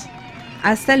lunes.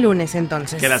 Hasta el lunes,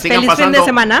 entonces. Que la sigan Feliz pasando, fin de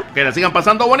semana. Que la sigan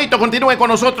pasando bonito. Continúe con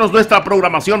nosotros nuestra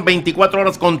programación 24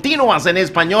 horas continuas en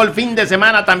español. Fin de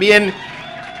semana también.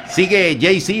 Sigue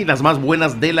Jay-Z, las más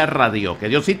buenas de la radio. Que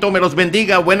Diosito me los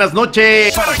bendiga. Buenas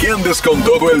noches. Para que andes con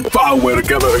todo el power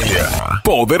cada día.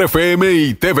 Poder FM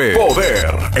y TV.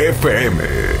 Poder FM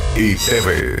y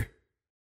TV.